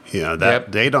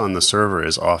 that data on the server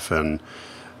is often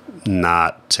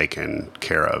not taken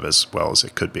care of as well as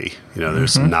it could be.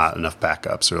 There's not enough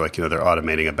backups, or they're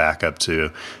automating a backup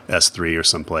to S3 or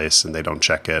someplace and they don't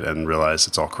check it and realize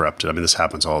it's all corrupted. I mean, this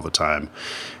happens all the time.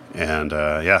 And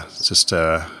it's just,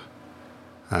 I'm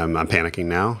panicking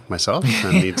now myself.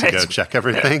 I need to go check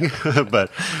everything. But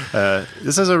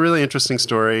this is a really interesting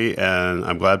story, and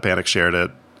I'm glad Panic shared it.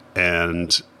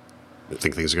 And I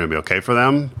think things are going to be okay for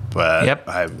them. But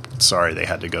I'm sorry they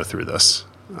had to go through this.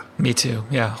 Me too.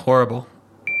 Yeah, horrible.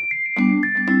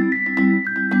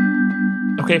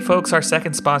 Okay, folks, our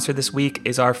second sponsor this week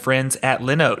is our friends at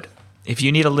Linode. If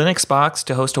you need a Linux box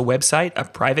to host a website, a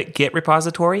private Git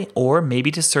repository, or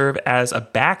maybe to serve as a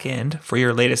backend for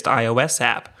your latest iOS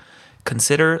app,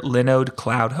 consider Linode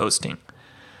Cloud Hosting.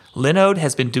 Linode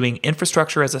has been doing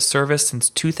infrastructure as a service since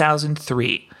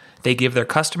 2003. They give their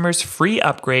customers free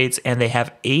upgrades, and they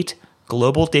have 8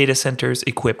 global data centers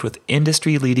equipped with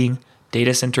industry-leading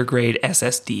data center grade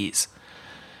SSDs.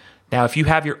 Now, if you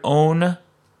have your own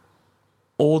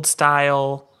old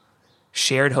style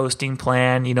shared hosting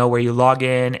plan, where you log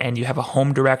in and you have a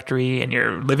home directory and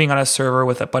you're living on a server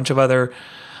with a bunch of other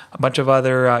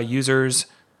users,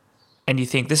 and you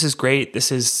think this is great,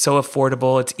 this is so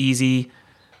affordable, it's easy,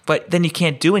 but then you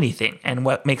can't do anything. And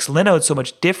what makes Linode so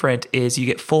much different is you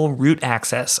get full root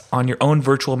access on your own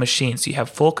virtual machine. So you have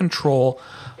full control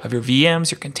of your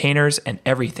VMs, your containers, and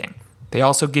everything. They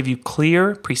also give you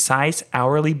clear, precise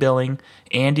hourly billing,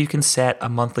 and you can set a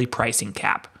monthly pricing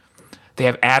cap. They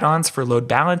have add-ons for load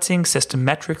balancing, system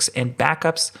metrics, and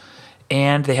backups,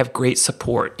 and they have great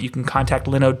support. You can contact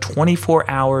Linode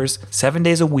 24 hours, 7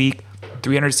 days a week,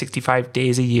 365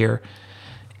 days a year.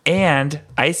 And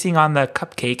icing on the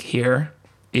cupcake here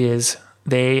is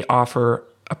they offer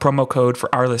a promo code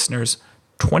for our listeners,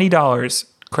 $20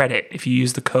 credit if you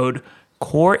use the code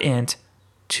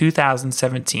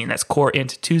CoreInt2017. That's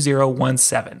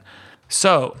CoreInt2017.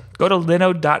 So go to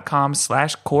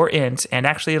linode.com/coreint, and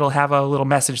actually it'll have a little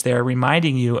message there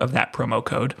reminding you of that promo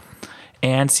code,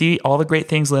 and see all the great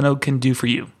things Linode can do for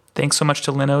you. Thanks so much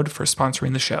to Linode for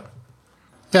sponsoring the show.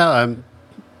 Yeah, I'm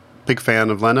a big fan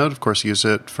of Linode. Of course, use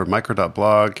it for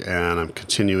micro.blog, and I'm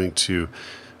continuing to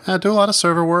do a lot of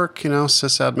server work.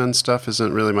 Sysadmin stuff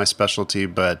isn't really my specialty,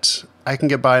 but I can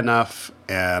get by enough,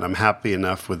 and I'm happy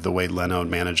enough with the way Linode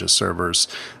manages servers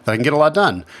that I can get a lot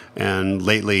done. And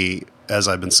lately, as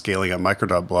I've been scaling up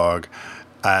micro.blog,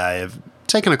 I've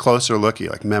taken a closer look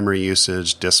at memory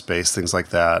usage, disk space, things like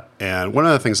that. And one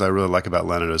of the things I really like about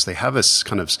Linode is they have this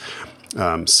kind of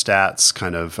stats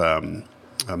kind of a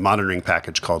monitoring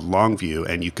package called Longview,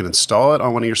 and you can install it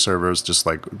on one of your servers, just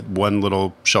like one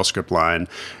little shell script line,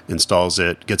 installs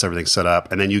it, gets everything set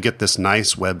up, and then you get this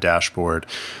nice web dashboard,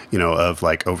 of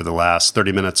over the last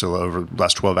 30 minutes or over the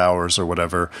last 12 hours or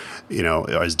whatever,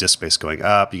 is disk space going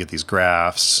up? You get these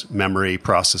graphs, memory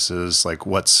processes, like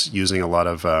what's using a lot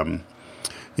of,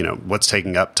 what's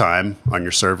taking up time on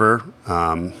your server.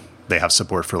 They have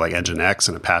support for Nginx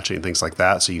and Apache and things like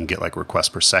that, so you can get requests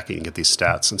per second and get these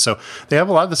stats. And so they have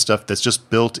a lot of the stuff that's just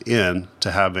built in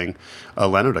to having a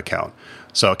Linode account.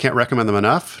 So I can't recommend them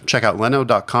enough. Check out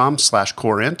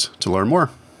linode.com/coreint to learn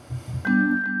more.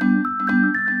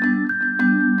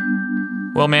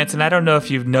 Well, Manton, I don't know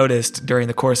if you've noticed during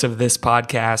the course of this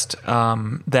podcast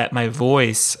that my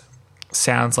voice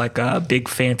sounds like a big,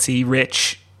 fancy,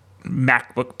 rich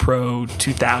MacBook Pro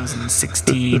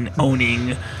 2016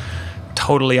 owning,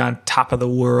 totally on top of the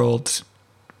world,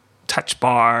 touch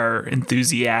bar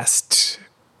enthusiast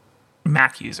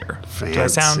Mac user. Fancy. Do I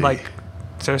sound like,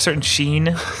 is there a certain sheen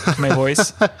to my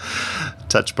voice?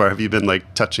 Touch bar. Have you been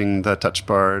touching the touch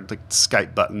bar,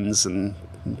 Skype buttons and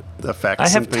effects? I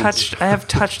have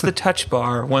touched the touch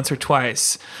bar once or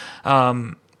twice.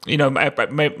 My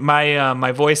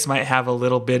voice might have a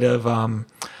little bit of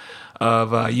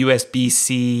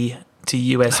USB-C to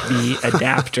USB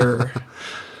adapter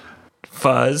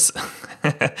fuzz.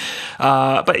 But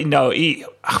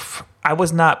I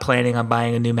was not planning on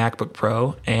buying a new MacBook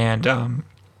Pro, and I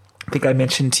think I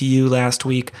mentioned to you last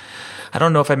week, I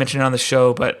don't know if I mentioned it on the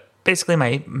show, but basically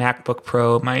my MacBook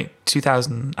Pro, I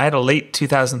had a late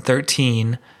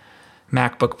 2013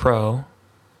 MacBook Pro,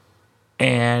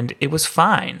 and it was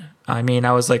fine. I mean,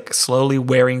 I was slowly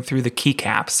wearing through the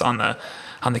keycaps on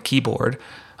the keyboard.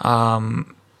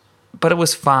 But it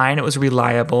was fine. It was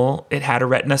reliable. It had a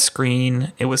Retina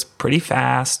screen. It was pretty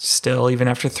fast still, even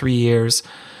after 3 years.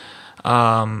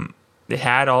 It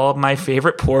had all of my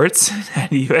favorite ports. It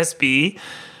had USB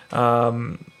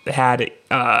had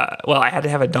I had to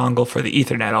have a dongle for the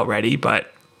Ethernet already,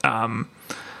 but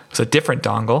it's a different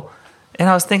dongle. And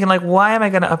I was thinking, like, why am I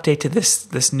going to update to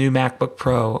this new MacBook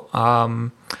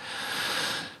Pro?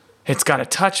 It's got a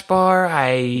touch bar.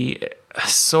 I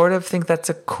sort of think that's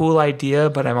a cool idea,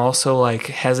 but I'm also like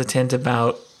hesitant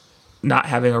about not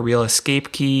having a real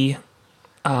escape key.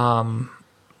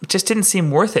 It just didn't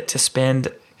seem worth it to spend.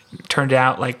 Turned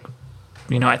out like,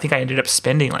 I think I ended up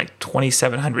spending like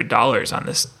 $2,700 on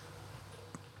this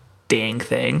dang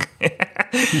thing.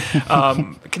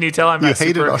 Can you tell I'm not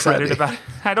super excited about it?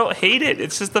 I don't hate it.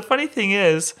 It's just the funny thing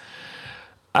is,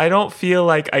 I don't feel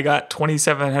like I got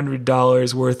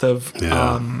 $2,700 worth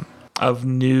of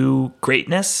new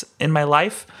greatness in my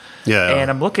life. Yeah.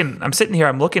 And I'm sitting here,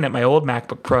 I'm looking at my old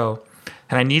MacBook Pro,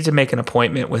 and I need to make an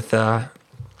appointment with the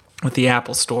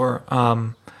Apple Store.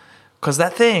 Because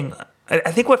that thing,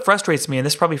 I think what frustrates me, and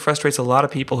this probably frustrates a lot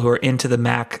of people who are into the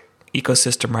Mac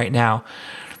ecosystem right now,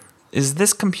 is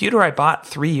this computer I bought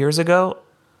 3 years ago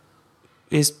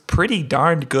is pretty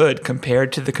darned good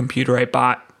compared to the computer I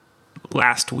bought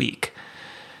last week.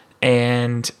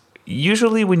 And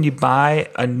usually when you buy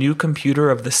a new computer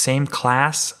of the same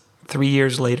class 3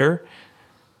 years later,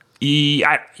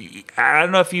 I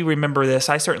don't know if you remember this.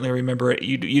 I certainly remember it.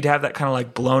 You'd have that kind of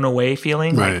like blown away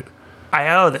feeling. Right. Like,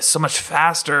 that's so much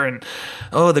faster, and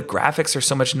the graphics are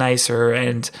so much nicer,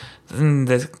 and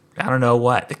the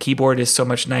keyboard is so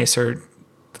much nicer.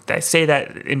 I say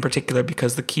that in particular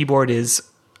because the keyboard is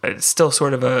still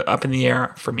sort of up in the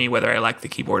air for me whether I like the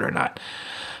keyboard or not.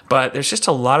 But there's just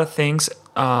a lot of things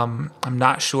I'm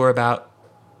not sure about.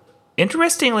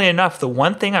 Interestingly enough, the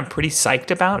one thing I'm pretty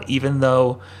psyched about, even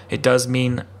though it does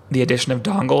mean the addition of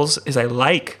dongles, is I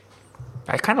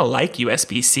kind of like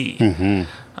USB-C. Mm-hmm.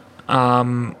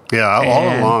 All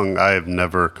along, I've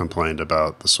never complained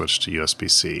about the switch to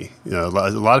USB-C. A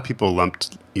lot of people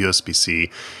lumped USB-C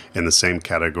in the same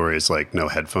category as like no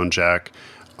headphone jack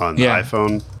on the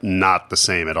iPhone. Not the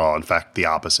same at all. In fact, the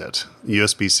opposite.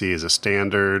 USB-C is a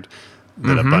standard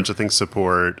that a bunch of things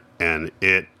support, and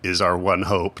it is our one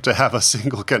hope to have a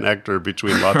single connector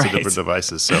between lots of different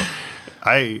devices. So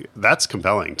that's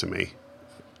compelling to me.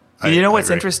 What's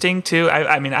interesting too?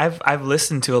 I've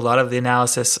listened to a lot of the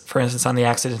analysis, for instance, on the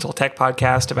Accidental Tech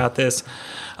podcast about this,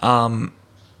 and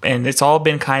it's all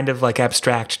been kind of like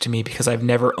abstract to me because I've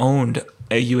never owned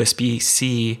a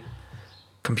USB-C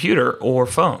computer or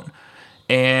phone,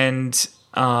 and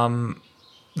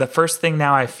the first thing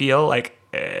now I feel like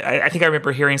I think I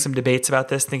remember hearing some debates about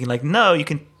this, thinking like, no, you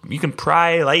can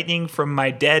pry lightning from my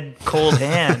dead cold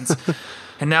hands,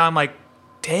 and now I'm like,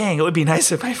 dang, it would be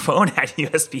nice if my phone had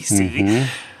USB-C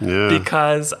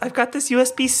because I've got this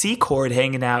USB-C cord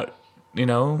hanging out.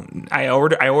 I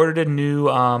ordered a new.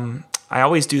 I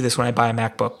always do this when I buy a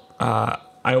MacBook.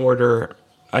 I order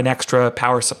an extra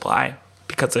power supply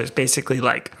because there's basically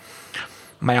like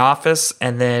my office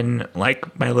and then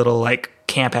like my little like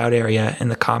camp out area in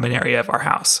the common area of our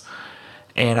house.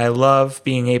 And I love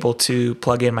being able to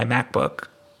plug in my MacBook,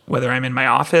 whether I'm in my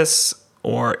office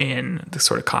or in the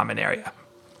sort of common area.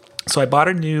 So I bought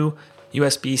a new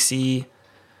USB-C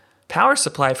power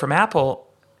supply from Apple,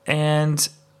 and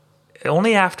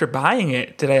only after buying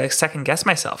it did I second guess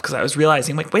myself because I was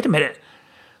realizing, like, wait a minute,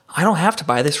 I don't have to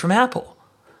buy this from Apple.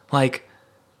 Like,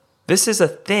 this is a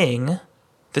thing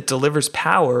that delivers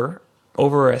power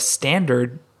over a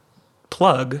standard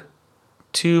plug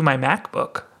to my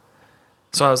MacBook.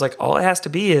 So I was like, all it has to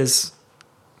be is,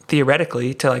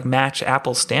 theoretically, to like match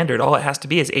Apple's standard, all it has to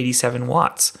be is 87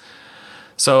 watts.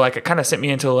 So like it kind of sent me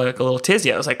into like a little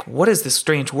tizzy. I was like, what is this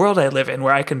strange world I live in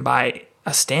where I can buy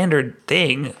a standard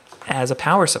thing as a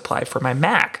power supply for my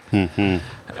Mac? Mm-hmm.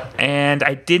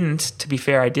 And to be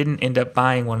fair, I didn't end up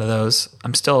buying one of those.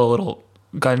 I'm still a little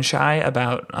gun shy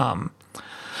about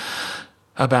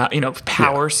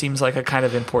power seems like a kind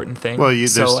of important thing. Well, you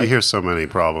hear so many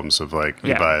problems of like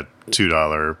you buy a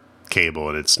 $2 cable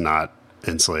and it's not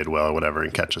insulated well or whatever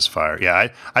and catches fire. Yeah,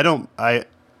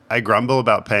 I grumble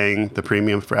about paying the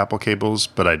premium for Apple cables,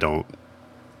 but I don't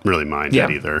really mind it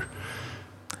either.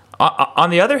 On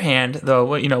the other hand,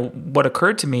 though, what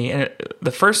occurred to me, and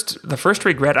the first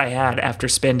regret I had after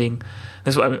spending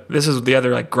this is the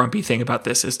other like grumpy thing about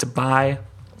this, is to buy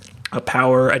a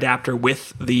power adapter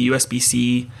with the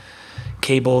USB-C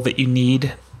cable that you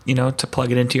need, to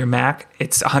plug it into your Mac.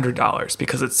 It's $100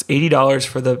 because it's $80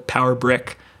 for the power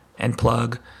brick and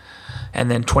plug, and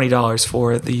then $20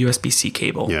 for the USB-C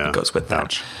cable that goes with that.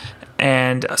 Ouch.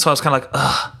 And so I was kind of like,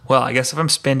 well, I guess if I'm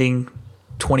spending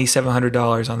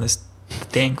 $2,700 on this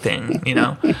dang thing,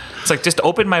 it's like just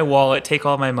open my wallet, take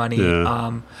all my money.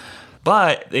 Yeah.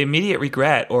 But the immediate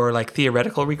regret or like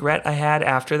theoretical regret I had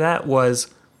after that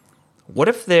was, what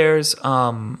if there's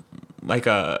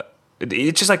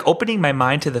it's just like opening my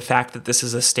mind to the fact that this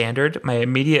is a standard. My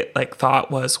immediate like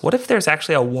thought was, what if there's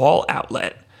actually a wall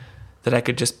outlet that I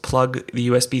could just plug the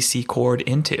USB-C cord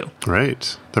into?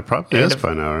 Right. There probably is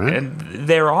by now, right? And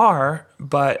there are,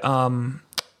 but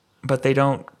they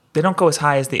don't go as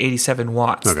high as the 87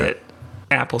 watts that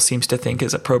Apple seems to think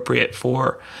is appropriate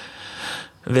for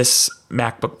this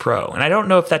MacBook Pro. And I don't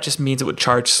know if that just means it would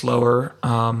charge slower.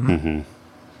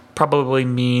 Probably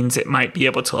means it might be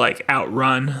able to like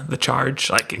outrun the charge,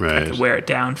 like I could wear it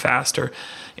down faster.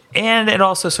 And it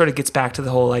also sort of gets back to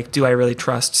the whole like, do I really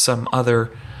trust some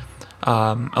other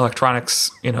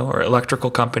electronics, or electrical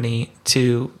company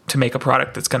to make a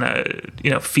product that's going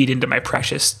to, feed into my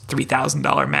precious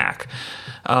 $3,000 Mac?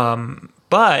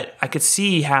 But I could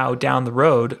see how down the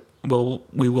road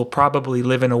we will probably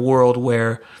live in a world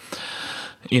where,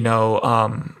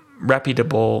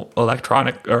 reputable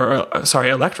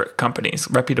electric companies,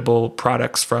 reputable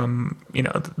products from,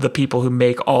 the people who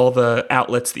make all the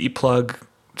outlets that you plug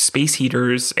space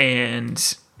heaters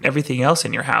and everything else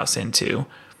in your house into.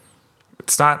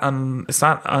 It's not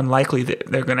unlikely that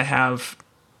they're going to have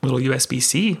little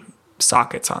USB-C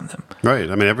sockets on them. Right.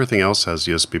 I mean, everything else has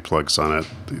USB plugs on it.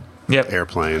 Yep.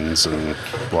 Airplanes and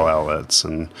wall outlets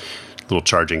and little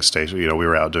charging station. We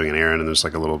were out doing an errand and there's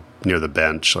like a little near the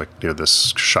bench, like near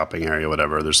this shopping area,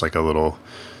 whatever. There's like a little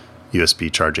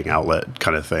USB charging outlet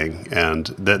kind of thing. And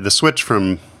the switch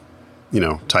from,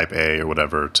 type A or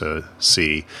whatever to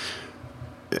C,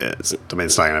 it's not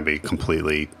going to be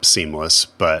completely seamless,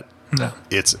 but no.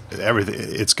 It's everything.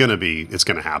 It's going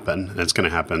to happen. And it's going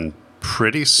to happen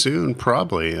pretty soon,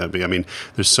 probably. I mean,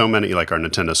 there's so many, like our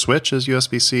Nintendo Switch is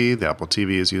USB-C, the Apple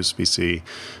TV is USB-C,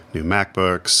 new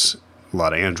MacBooks, a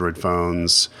lot of Android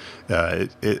phones.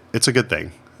 It's a good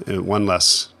thing. One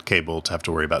less cable to have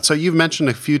to worry about. So you've mentioned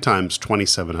a few times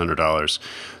 $2,700.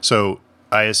 So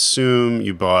I assume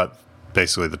you bought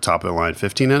basically the top of the line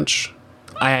 15-inch?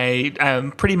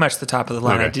 I'm pretty much the top of the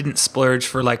line. Okay. I didn't splurge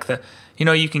for like the,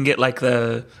 you can get like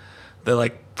the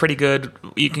like pretty good.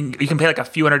 You can pay like a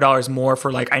few $100s more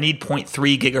for like, I need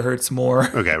 0.3 gigahertz more.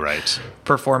 Okay, right.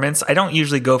 Performance. I don't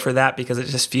usually go for that because it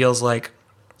just feels like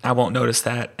I won't notice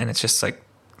that, and it's just like.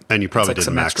 And you probably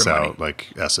didn't max out like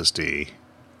SSD.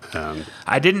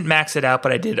 I didn't max it out,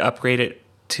 but I did upgrade it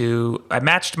to. I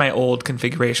matched my old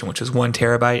configuration, which was 1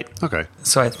 terabyte. Okay.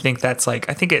 So I think that's like,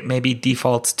 I think it maybe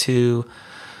defaults to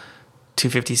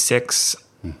 256.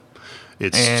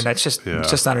 And that's just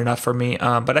it's just not enough for me.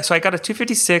 But so I got a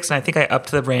 256, and I think I upped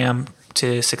the RAM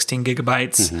to 16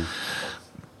 gigabytes.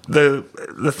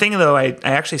 Mm-hmm. The thing though, I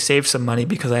actually saved some money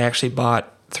because I actually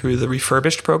bought through the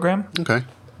refurbished program. Okay.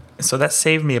 So that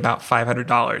saved me about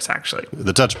 $500 actually.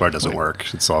 The touch bar doesn't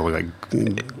work. It's all like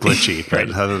glitchy. Right.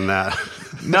 But other than that,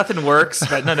 nothing works.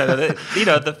 But no.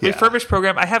 The refurbished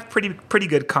program, I have pretty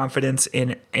good confidence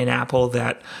in Apple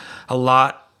that a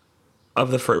lot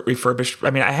of the refurbished.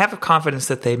 I mean, I have confidence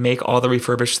that they make all the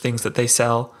refurbished things that they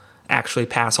sell actually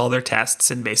pass all their tests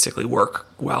and basically work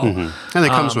well. Mm-hmm. And it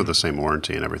comes with the same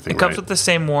warranty and everything. It comes with the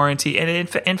same warranty, and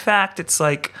in fact, it's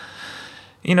like,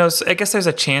 I guess there's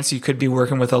a chance you could be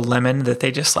working with a lemon that they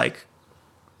just like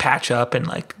patch up and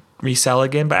like resell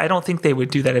again. But I don't think they would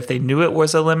do that if they knew it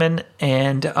was a lemon.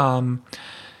 And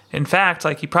in fact,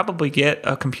 like you probably get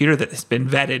a computer that has been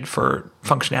vetted for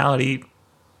functionality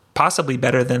possibly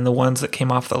better than the ones that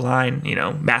came off the line,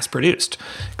 mass produced,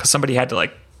 because somebody had to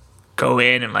like go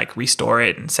in and like restore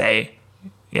it and say,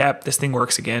 yep, this thing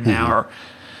works again now. Or,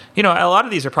 a lot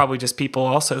of these are probably just people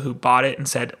also who bought it and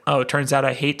said, oh, it turns out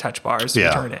I hate touch bars. Yeah.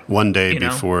 Return it. One day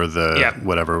before the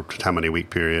whatever, how many week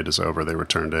period is over, they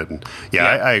returned it. And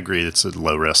I agree. It's a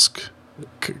low risk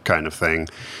kind of thing.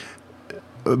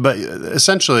 But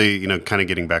essentially, kind of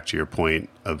getting back to your point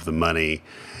of the money,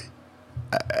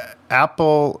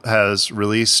 Apple has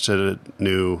released a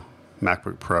new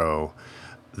MacBook Pro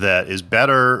that is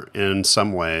better in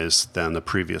some ways than the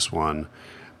previous one,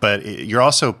 but you're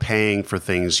also paying for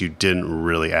things you didn't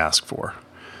really ask for.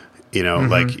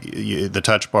 Like the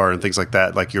touch bar and things like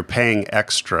that. Like you're paying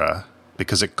extra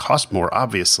because it costs more,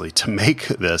 obviously, to make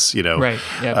this. Right.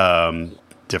 Yep.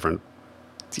 Different.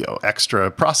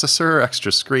 Extra processor,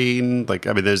 extra screen.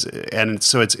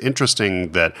 So it's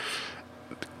interesting that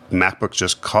MacBooks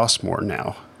just cost more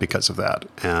now because of that,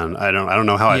 and I don't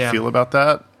know how I feel about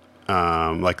that.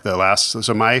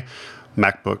 So my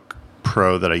MacBook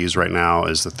Pro that I use right now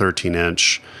is the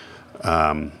 13-inch,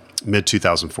 mid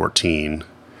 2014,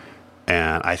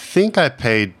 and I think I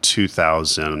paid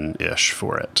 $2,000-ish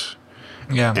for it.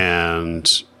 Yeah,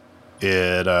 and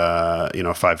it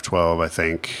 512, I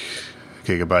think,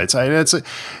 gigabytes.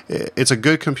 It's a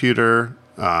good computer.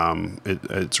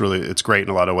 It's great in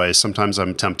a lot of ways. Sometimes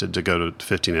I'm tempted to go to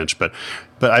 15 inch, but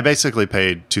I basically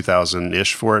paid 2,000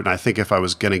 ish for it. And I think if I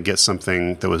was going to get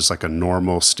something that was like a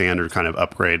normal standard kind of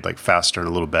upgrade, like faster and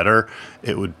a little better,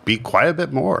 it would be quite a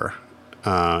bit more.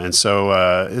 And so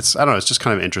I don't know, it's just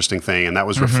kind of an interesting thing. And that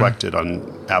was reflected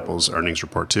on Apple's earnings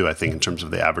report too. I think in terms of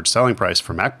the average selling price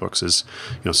for MacBooks is,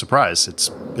 surprise,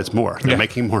 it's more. They're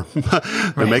making more.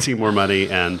 They're making more money,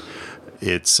 and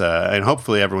it's and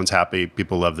hopefully everyone's happy.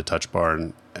 People love the Touch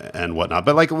Bar and whatnot.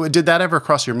 But like, did that ever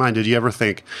cross your mind? Did you ever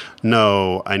think,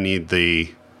 no, I need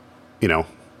the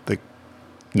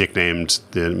nicknamed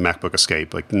the MacBook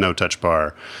Escape, like no Touch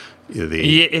Bar?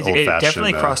 It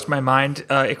definitely crossed my mind.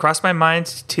 It crossed my mind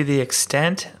to the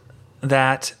extent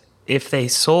that if they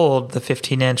sold the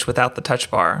 15-inch without the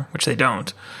Touch Bar, which they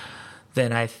don't,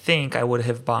 then I think I would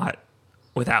have bought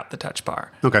without the Touch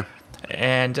Bar. Okay.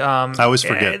 And I always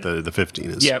forget the 15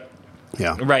 is. Yep.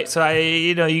 Yeah. Right. So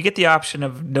you get the option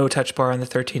of no Touch Bar on the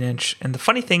 13-inch, and the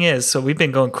funny thing is, so we've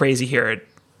been going crazy here at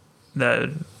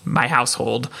my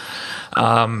household.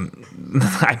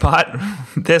 I bought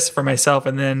this for myself,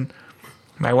 and then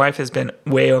my wife has been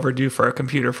way overdue for a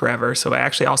computer forever. So I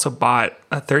actually also bought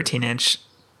a 13-inch,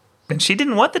 and she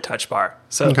didn't want the Touch Bar.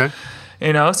 So, okay.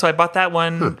 So I bought that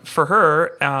one for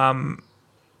her.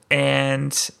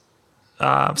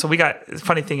 So we got, the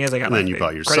funny thing is I got and then you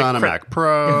bought your son a Mac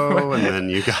Pro, and then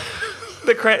you got...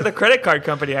 The credit card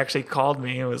company actually called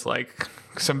me and was like,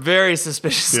 some very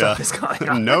suspicious stuff is going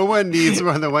on. No one needs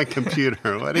more than one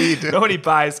computer. What are you doing? Nobody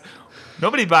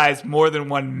buys more than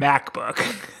one MacBook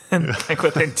like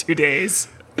within 2 days.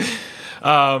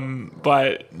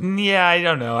 But yeah, I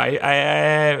don't know.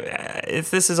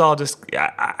 This is all just.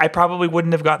 I probably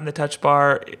wouldn't have gotten the Touch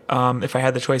Bar if I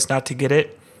had the choice not to get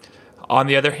it. On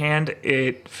the other hand,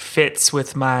 it fits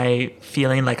with my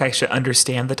feeling like I should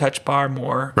understand the Touch Bar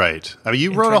more. Right. I mean,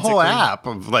 you wrote a whole app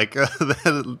of like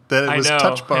that it was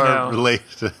Touch Bar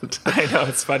related. I know,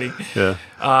 it's funny. Yeah.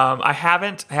 I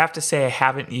have to say I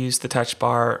haven't used the Touch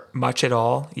Bar much at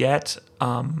all yet.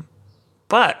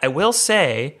 But I will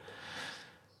say,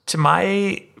 to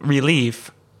my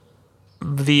relief,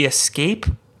 the escape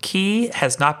key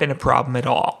has not been a problem at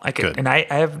all. And I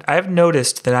have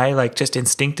noticed that I like just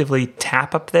instinctively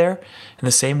tap up there in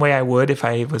the same way I would if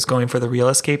I was going for the real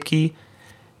escape key,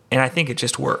 and I think it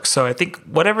just works. So I think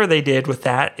whatever they did with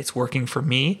that, it's working for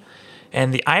me.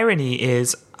 And the irony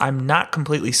is, I'm not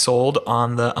completely sold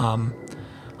on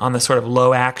the sort of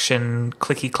low action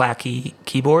clicky clacky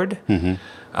keyboard. Mm-hmm.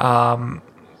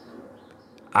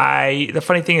 The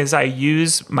funny thing is, I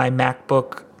use my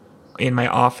MacBook in my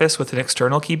office with an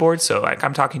external keyboard. So like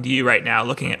I'm talking to you right now,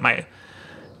 looking at my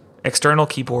external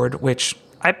keyboard, which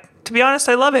to be honest,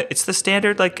 I love it. It's the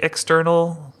standard like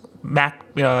external Mac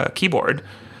keyboard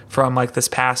from like this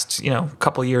past,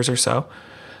 couple years or so.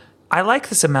 I like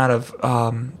this amount of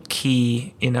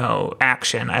key,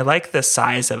 action. I like the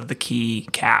size of the key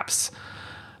caps.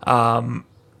 And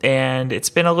it's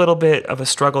been a little bit of a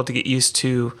struggle to get used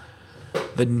to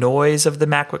the noise of the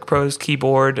MacBook Pro's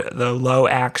keyboard, the low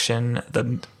action,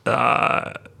 the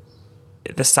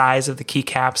size of the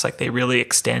keycaps, like they really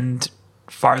extend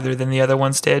farther than the other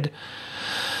ones did.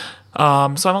 So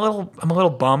I'm a little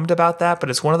bummed about that, but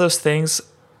it's one of those things.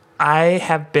 I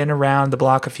have been around the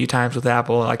block a few times with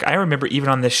Apple. Like I remember even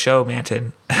on this show,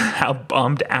 Manton, how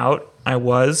bummed out I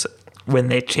was when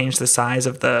they changed the size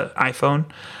of the iPhone.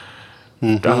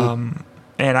 Mm-hmm.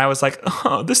 And I was like,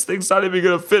 oh, this thing's not even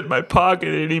going to fit in my pocket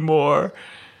anymore.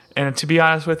 And to be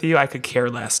honest with you, I could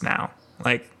care less now.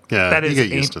 Like, that is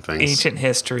ancient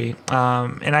history.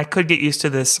 And I could get used to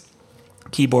this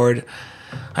keyboard.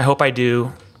 I hope I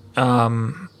do.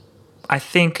 I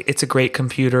think it's a great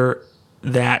computer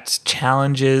that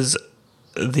challenges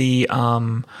the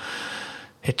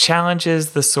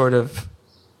sort of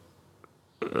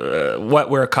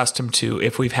what we're accustomed to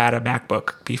if we've had a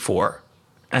MacBook before.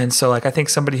 And so, like, I think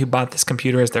somebody who bought this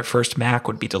computer as their first Mac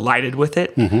would be delighted with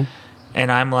it. Mm-hmm.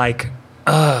 And I'm like,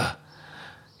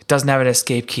 it doesn't have an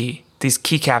escape key. These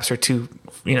keycaps are too,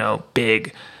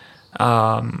 big.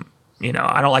 I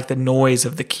don't like the noise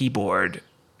of the keyboard.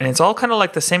 And it's all kind of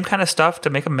like the same kind of stuff, to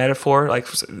make a metaphor. Like,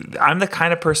 I'm the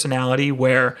kind of personality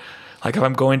where, like, if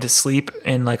I'm going to sleep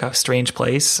in, like, a strange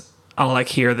place, I'll, like,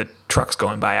 hear the trucks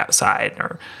going by outside,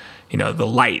 or,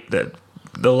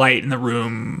 the light in the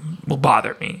room will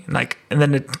bother me. And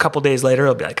then a couple days later,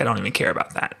 I'll be like, I don't even care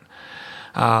about that.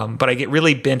 But I get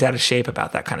really bent out of shape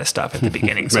about that kind of stuff at the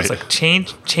beginning. So right. It's like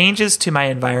changes to my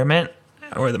environment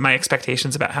or my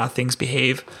expectations about how things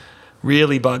behave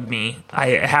really bug me. I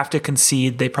have to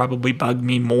concede they probably bug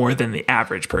me more than the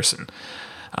average person.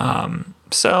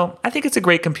 So I think it's a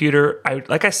great computer.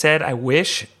 Like I said, I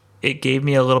wish it gave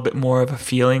me a little bit more of a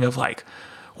feeling of like,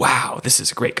 wow, this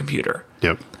is a great computer.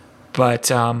 Yep. But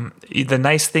the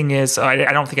nice thing is, I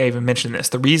don't think I even mentioned this.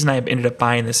 The reason I ended up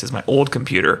buying this is my old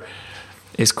computer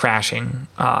is crashing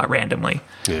randomly.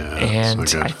 Yeah, and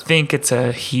so good. I think it's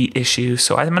a heat issue.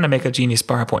 So I'm going to make a Genius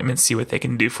Bar appointment, see what they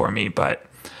can do for me. But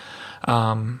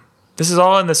this is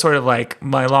all in the sort of like,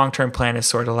 my long-term plan is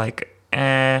sort of like,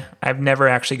 I've never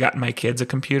actually gotten my kids a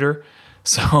computer.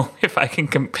 So if I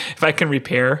can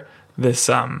repair this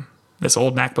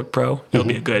old MacBook Pro, it'll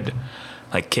be a good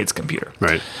like kids computer.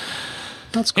 Right.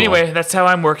 That's cool. Anyway, that's how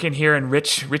I'm working here in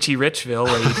Richie Richville,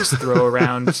 where you just throw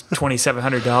around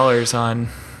 $2,700 on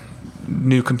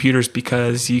new computers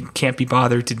because you can't be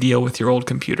bothered to deal with your old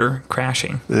computer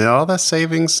crashing. Yeah, all that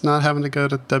savings not having to go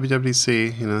to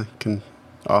WWDC, can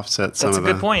offset some of the... That's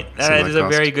a good point. That is a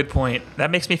very good point.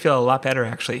 That makes me feel a lot better,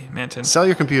 actually, Manton. Sell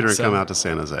your computer and come out to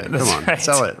San Jose. Come on, right.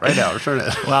 Sell it right now. Return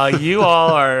it. While you all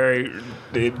are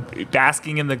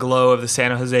basking in the glow of the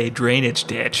San Jose drainage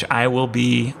ditch, I will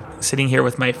be sitting here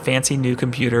with my fancy new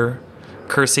computer,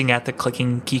 cursing at the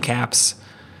clicking keycaps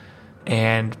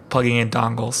and plugging in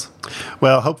dongles.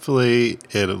 Well, hopefully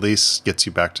it at least gets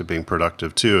you back to being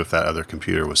productive too. If that other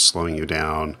computer was slowing you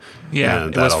down, yeah,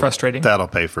 it was frustrating. That'll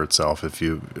pay for itself if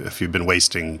you've been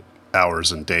wasting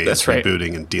hours and days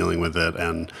rebooting and dealing with it,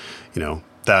 and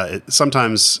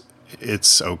sometimes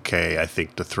it's okay, I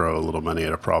think, to throw a little money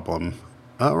at a problem.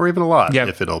 Or even a lot,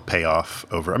 if it'll pay off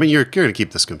over. I mean, you're going to keep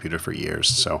this computer for years,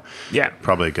 so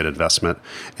probably a good investment.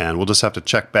 And we'll just have to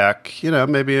check back,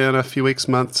 maybe in a few weeks,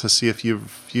 months, to see if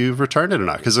you've returned it or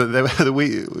not. Because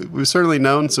we've certainly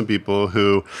known some people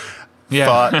who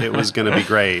thought it was going to be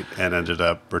great and ended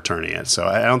up returning it. So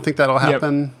I don't think that'll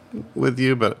happen with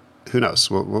you, but who knows?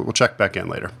 We'll check back in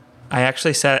later. I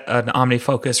actually set an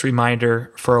OmniFocus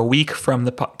reminder for a week from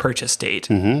the purchase date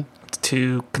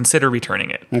to consider returning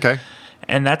it. Okay.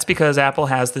 And that's because Apple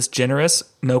has this generous,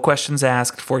 no questions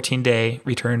asked, 14-day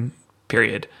return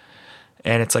period.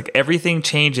 And it's like everything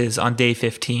changes on day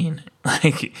 15.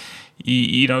 Like,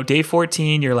 day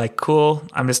 14, you're like, cool,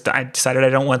 I decided I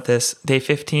don't want this. Day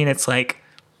 15, it's like,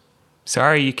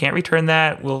 sorry, you can't return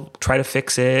that. We'll try to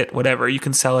fix it, whatever. You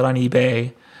can sell it on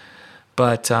eBay.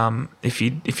 But if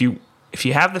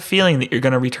you have the feeling that you're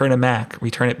going to return a Mac,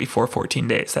 return it before 14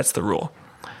 days. That's the rule.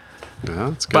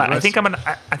 Yeah, that's good. But I think I'm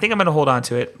gonna hold on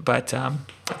to it. But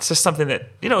it's just something that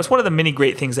it's one of the many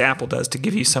great things that Apple does to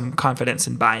give you some confidence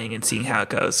in buying and seeing how it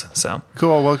goes. So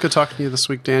cool. Well, good talking to you this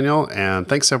week, Daniel, and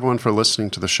thanks everyone for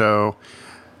listening to the show.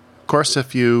 Of course,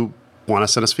 if you want to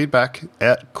send us feedback,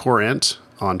 at Corint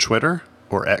on Twitter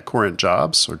or at Corint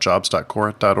Jobs or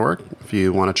jobs.corint.org. If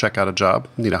you want to check out a job,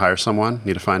 need to hire someone,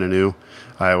 need to find a new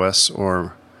iOS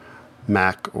or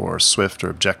Mac or Swift or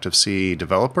Objective-C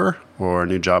developer or a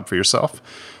new job for yourself,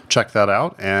 check that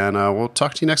out. And we'll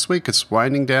talk to you next week. It's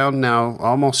winding down now,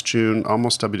 almost June,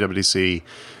 almost WWDC.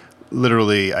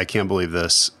 Literally, I can't believe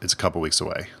this. It's a couple weeks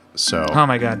away. So, oh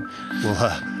my God.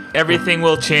 Everything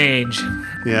will change.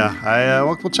 Yeah,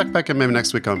 we'll check back in maybe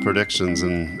next week on predictions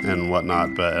and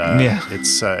whatnot. But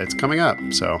it's coming up.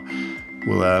 So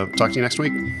we'll talk to you next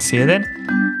week. See you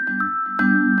then.